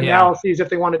analyses. If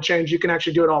they want to change, you can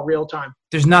actually do it all real time.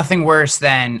 There's nothing worse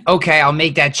than, okay, I'll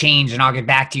make that change and I'll get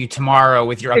back to you tomorrow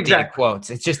with your updated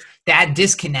quotes. It's just that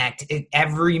disconnect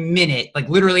every minute, like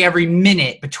literally every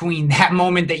minute between that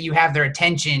moment that you have their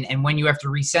attention and when you have to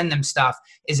resend them stuff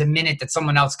is a minute that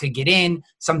someone else could get in,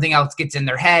 something else gets in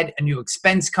their head, a new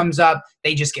expense comes up,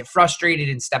 they just get frustrated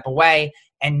and step away.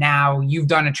 And now you've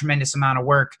done a tremendous amount of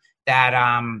work that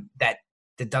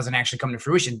doesn't actually come to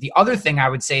fruition. The other thing I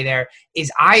would say there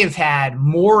is I have had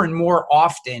more and more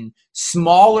often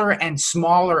smaller and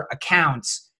smaller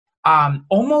accounts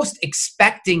almost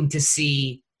expecting to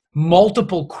see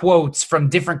multiple quotes from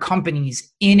different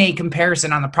companies in a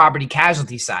comparison on the property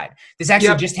casualty side. This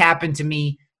actually just happened to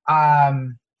me.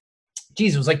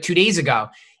 It was like 2 days ago.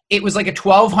 It was like a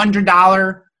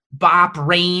 $1,200 BOP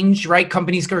range, right?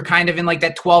 Companies are kind of in like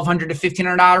that $1,200 to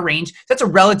 $1,500 range. That's a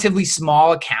relatively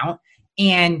small account.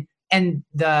 And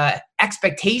the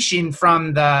expectation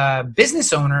from the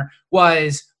business owner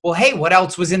was, well, hey, what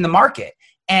else was in the market?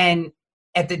 And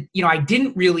I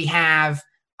didn't really have,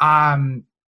 let me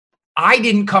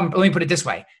put it this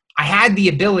way. I had the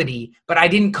ability, but I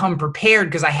didn't come prepared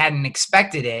because I hadn't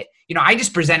expected it. I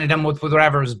just presented them with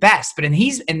whatever was best. But in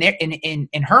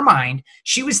her mind,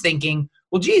 she was thinking,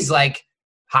 well, geez, like,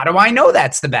 how do I know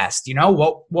that's the best?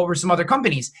 What were some other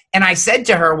companies? And I said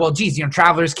to her, well, geez,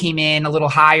 Travelers came in a little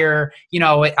higher,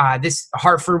 this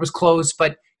Hartford was close,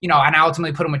 but, and I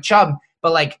ultimately put them with Chubb.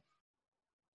 But like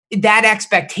that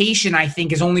expectation, I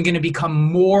think, is only going to become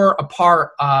more a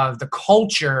part of the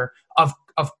culture of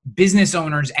business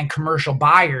owners and commercial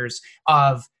buyers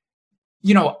of,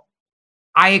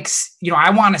 I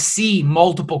want to see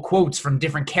multiple quotes from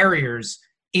different carriers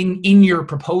in your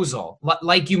proposal,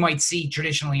 like you might see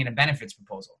traditionally in a benefits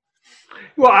proposal.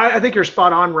 Well, I think you're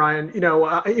spot on, Ryan.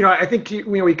 I think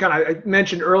we I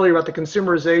mentioned earlier about the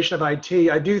consumerization of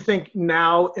IT. I do think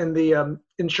now in the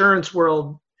insurance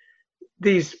world,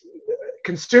 these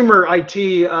consumer IT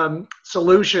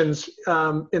solutions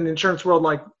in the insurance world,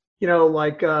 like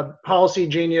Policy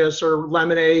Genius or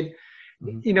Lemonade,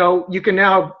 you can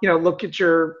now look at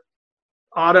your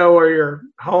auto or your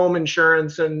home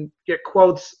insurance and get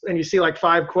quotes, and you see like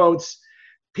 5 quotes.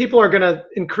 People are going to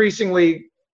increasingly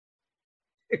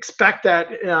expect that,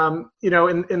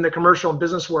 in the commercial and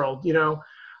business world,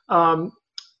 so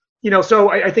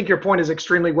I think your point is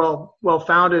extremely well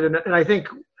founded. And I think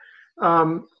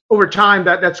over time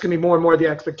that's going to be more and more the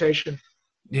expectation.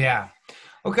 Yeah.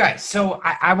 Okay, so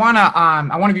I want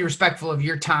to be respectful of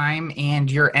your time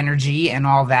and your energy and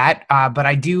all that, but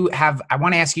I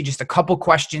want to ask you just a couple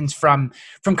questions from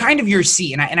kind of your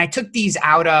seat, and I took these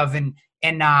out of and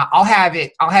I'll have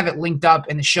it linked up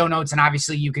in the show notes, and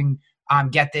obviously you can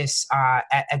get this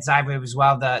at Zywave as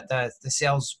well, the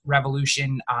Sales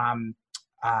Revolution,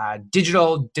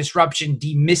 Digital Disruption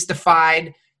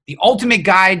Demystified. The Ultimate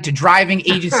Guide to Driving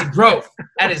Agency Growth.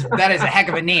 That is a heck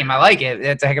of a name. I like it.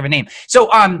 That's a heck of a name. So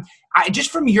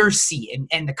just from your seat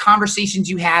and the conversations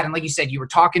you had, and like you said, you were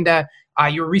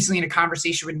recently in a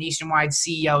conversation with Nationwide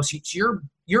CEO. So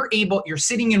you're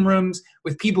sitting in rooms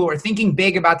with people who are thinking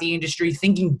big about the industry,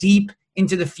 thinking deep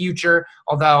into the future,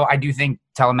 although I do think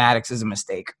telematics is a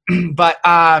mistake. But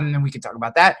and we could talk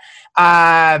about that.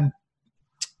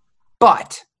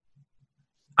 But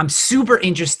I'm super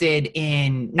interested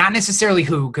in not necessarily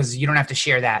who, because you don't have to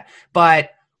share that,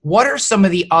 but what are some of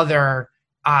the other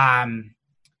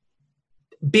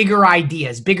bigger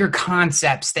ideas, bigger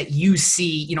concepts that you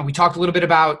see? You know, we talked a little bit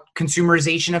about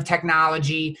consumerization of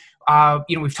technology.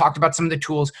 We've talked about some of the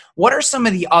tools. What are some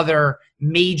of the other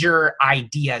major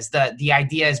ideas? The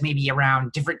ideas maybe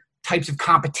around different types of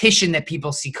competition that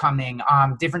people see coming,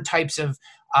 different types of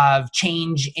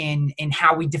change in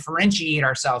how we differentiate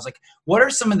ourselves. Like, what are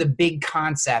some of the big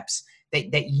concepts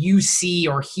that you see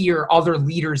or hear other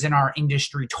leaders in our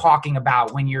industry talking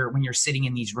about when you're sitting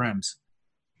in these rooms?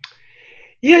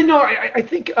 Yeah, no, I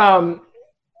think,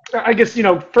 I guess,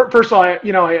 first of all,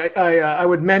 I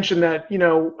would mention that,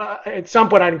 at some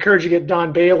point I'd encourage you to get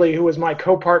Don Bailey, who was my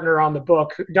co-partner on the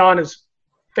book. Don is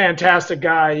a fantastic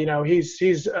guy. He's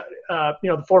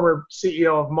the former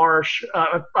CEO of Marsh,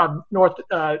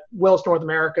 Willis North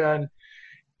America,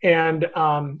 and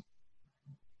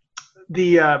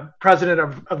the president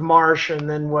of Marsh, and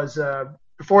then was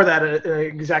before that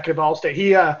executive of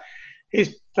Allstate.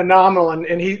 He's phenomenal,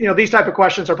 and he, these type of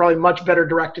questions are probably much better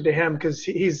directed to him, because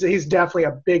he's definitely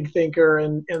a big thinker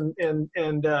and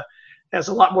has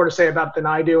a lot more to say about it than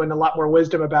I do, and a lot more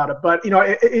wisdom about it. But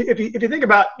if you think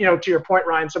about, to your point,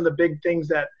 Ryan, some of the big things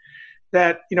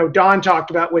that Don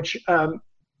talked about, which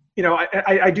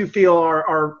I do feel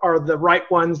are the right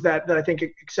ones that I think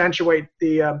accentuate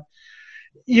the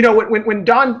when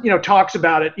Don talks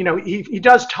about it, he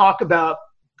does talk about,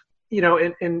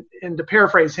 and to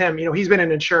paraphrase him, he's been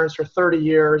in insurance for 30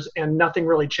 years and nothing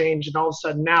really changed, and all of a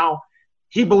sudden now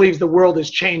he believes the world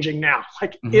is changing now.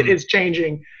 Like, it is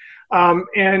changing. And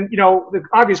the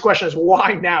obvious question is,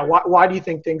 why now? Why do you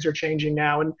think things are changing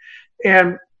now?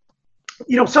 And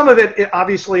some of it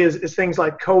obviously is things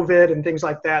like COVID and things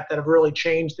like that have really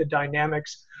changed the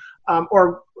dynamics,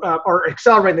 or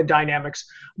accelerating the dynamics.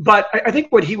 But I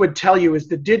think what he would tell you is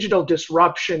the digital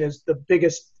disruption is the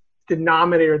biggest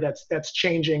denominator that's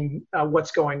changing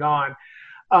what's going on.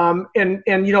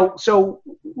 So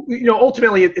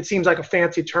ultimately it seems like a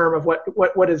fancy term of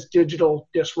what is digital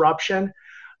disruption.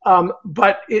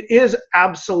 But it is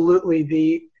absolutely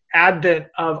the advent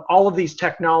of all of these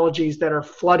technologies that are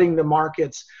flooding the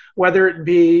markets, whether it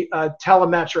be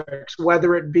telemetrics,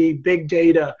 whether it be big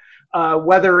data,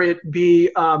 whether it be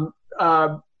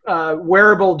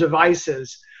wearable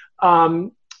devices.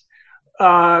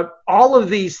 All of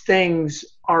these things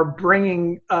are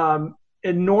bringing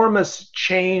enormous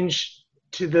change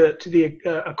to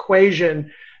the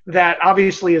equation that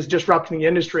obviously is disrupting the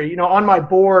industry. On my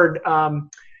board, I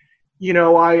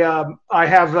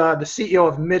have the CEO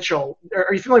of Mitchell.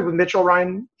 Are you familiar with Mitchell,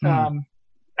 Ryan?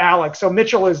 Alex. So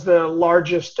Mitchell is the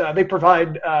largest. They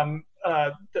provide.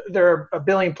 They're $1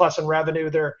 billion plus in revenue.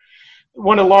 They're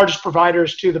one of the largest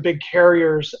providers to the big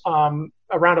carriers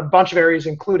around a bunch of areas,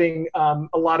 including a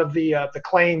lot of the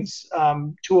claims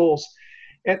tools.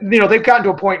 And they've gotten to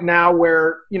a point now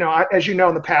where as in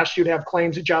the past you'd have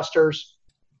claims adjusters.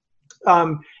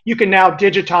 You can now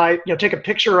digitize. Take a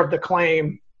picture of the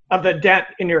claim, of the dent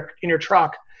in your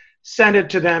truck, send it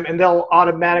to them, and they'll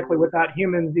automatically, without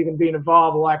humans even being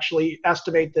involved, will actually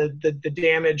estimate the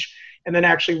damage, and then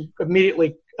actually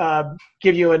immediately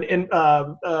give you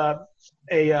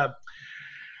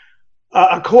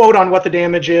a quote on what the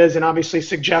damage is, and obviously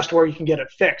suggest where you can get it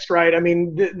fixed. Right? I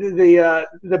mean, the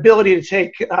ability to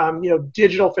take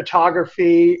digital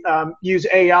photography, use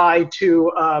AI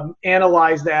to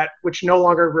analyze that, which no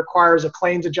longer requires a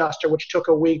claims adjuster, which took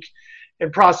a week,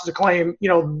 and process a claim.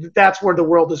 That's where the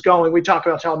world is going. We talk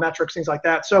about telemetrics, things like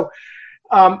that. So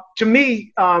to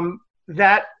me,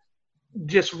 that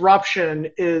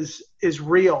disruption is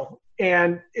real,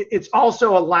 and it's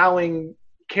also allowing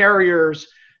carriers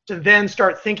to then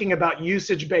start thinking about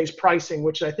usage-based pricing,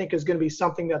 which I think is going to be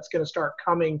something that's going to start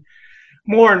coming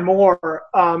more and more.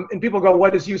 And people go,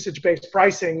 what is usage-based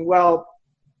pricing? Well,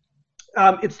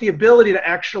 it's the ability to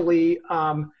actually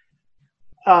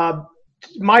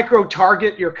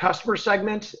micro-target your customer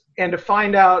segment, and to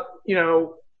find out,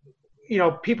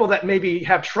 people that maybe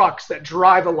have trucks that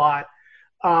drive a lot,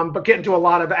 but get into a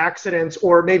lot of accidents,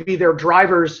 or maybe their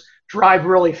drivers drive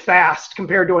really fast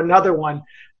compared to another one.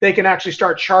 They can actually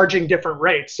start charging different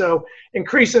rates. So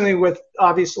increasingly, with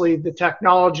obviously the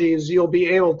technologies, you'll be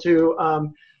able to,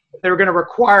 they're going to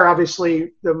require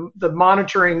obviously the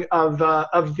monitoring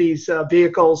of these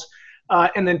vehicles,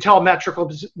 and then telemetric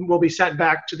will be sent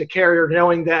back to the carrier,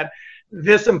 knowing that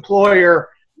this employer,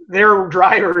 their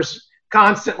drivers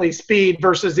constantly speed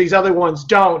versus these other ones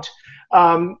don't,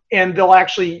 and they'll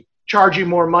actually charge you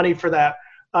more money for that.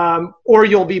 Or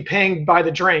you'll be paying by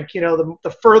the drink.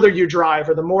 The further you drive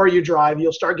or the more you drive,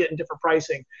 you'll start getting different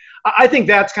pricing. I think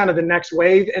that's kind of the next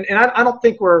wave. And I don't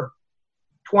think we're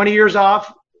 20 years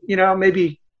off,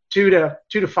 maybe 2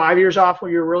 to 5 years off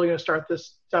where you're really going to start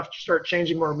this stuff to start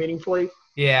changing more meaningfully.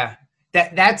 Yeah.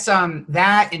 That's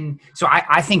that. And so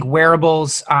I think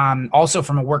wearables, also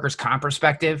from a workers' comp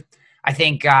perspective, I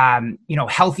think,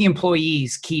 healthy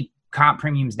employees keep comp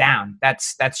premiums down.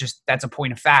 That's a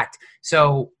point of fact.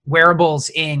 So wearables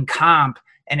in comp,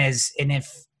 and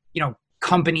if,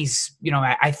 companies,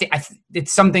 I think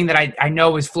it's something that I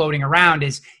know is floating around,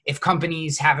 is if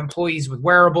companies have employees with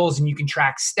wearables and you can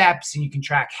track steps and you can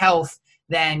track health,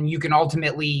 then you can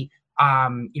ultimately,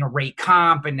 rate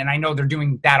comp. And I know they're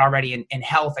doing that already in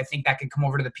health. I think that could come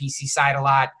over to the PC side a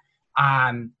lot.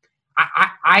 I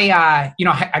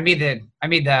made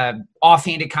the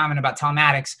offhanded comment about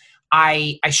telematics.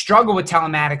 I struggle with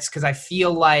telematics because I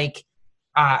feel like,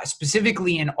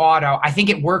 specifically in auto, I think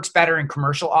it works better in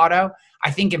commercial auto. I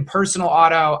think in personal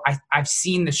auto, I've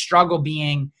seen the struggle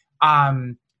being,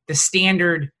 the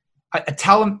standard,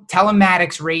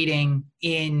 telematics rating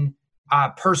in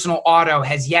personal auto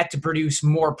has yet to produce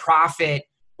more profit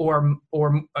or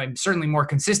certainly more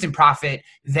consistent profit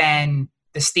than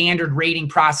the standard rating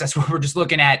process where we're just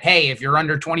looking at, hey, if you're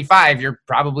under 25, you're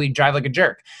probably drive like a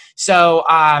jerk. So,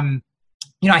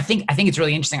 I think it's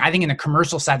really interesting. I think in the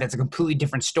commercial side, that's a completely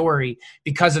different story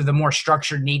because of the more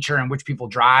structured nature in which people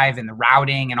drive and the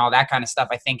routing and all that kind of stuff.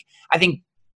 I think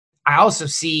I also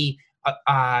see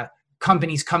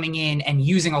companies coming in and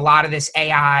using a lot of this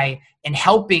AI and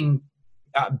helping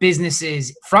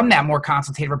businesses from that more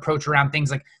consultative approach around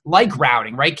things like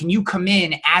routing, right? Can you come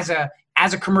in as a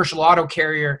commercial auto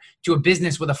carrier to a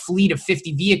business with a fleet of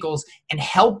 50 vehicles and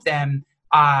help them,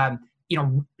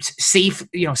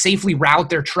 safely route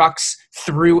their trucks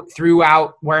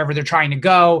throughout wherever they're trying to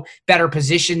go, better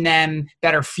position them,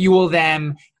 better fuel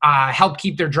them, help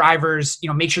keep their drivers,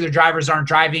 make sure their drivers aren't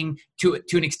driving to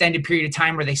an extended period of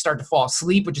time where they start to fall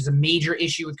asleep, which is a major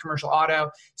issue with commercial auto.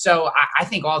 So I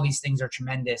think all these things are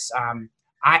tremendous.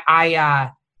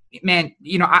 I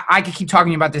could keep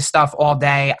talking about this stuff all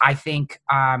day. I think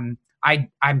I'm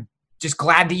just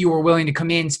glad that you were willing to come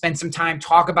in, spend some time,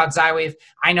 talk about Zywave.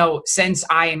 I know since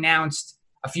I announced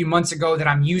a few months ago that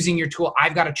I'm using your tool,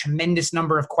 I've got a tremendous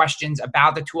number of questions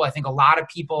about the tool. I think a lot of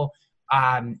people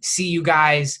see you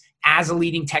guys as a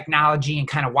leading technology and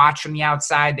kind of watch from the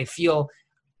outside. They feel,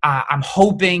 I'm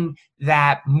hoping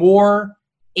that more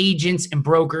agents and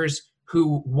brokers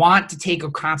who want to take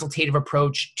a consultative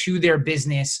approach to their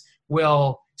business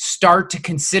will start to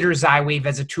consider Zywave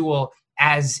as a tool.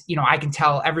 As I can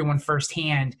tell everyone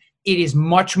firsthand, it is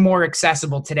much more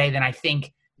accessible today than I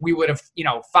think we would have,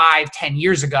 5-10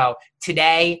 years ago.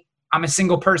 Today, I'm a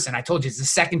single person. I told you, it's the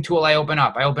second tool I open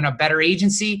up. I open up Better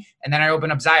Agency, and then I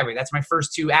open up Zywave. That's my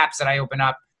first two apps that I open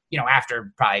up,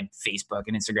 after probably Facebook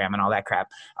and Instagram and all that crap.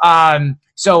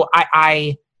 So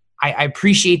I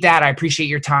appreciate that. I appreciate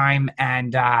your time.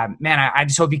 And I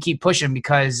just hope you keep pushing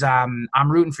because I'm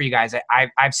rooting for you guys.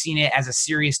 I've seen it as a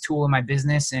serious tool in my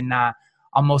business, and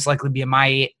I'll most likely be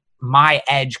my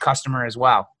edge customer as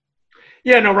well.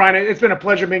 Yeah, no, Ryan, it's been a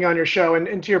pleasure being on your show.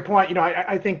 And to your point,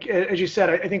 I think, as you said,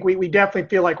 I think we definitely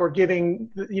feel like we're giving,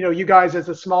 you guys as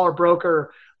a smaller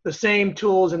broker, the same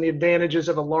tools and the advantages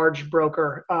of a large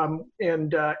broker.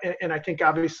 And I think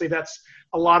obviously that's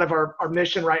a lot of our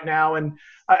mission right now. And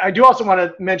I do also want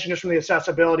to mention just from the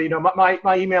accessibility,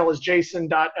 my email is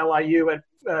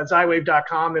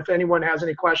jason.liu@zywave.com. If anyone has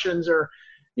any questions or,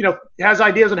 has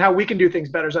ideas on how we can do things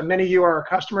better. So many of you are our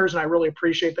customers, and I really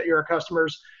appreciate that you're our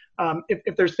customers.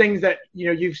 If there's things that,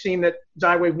 you've seen that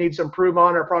Zywave needs to improve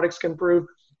on, our products can improve,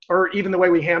 or even the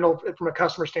way we handle it from a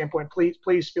customer standpoint,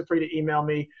 please feel free to email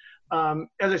me.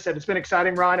 As I said, it's been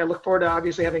exciting, Ryan. I look forward to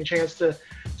obviously having a chance to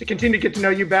continue to get to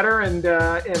know you better. And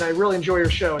I really enjoy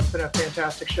your show. It's been a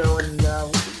fantastic show, and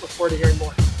look forward to hearing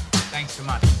more. Thanks so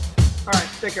much. All right.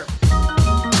 Take care.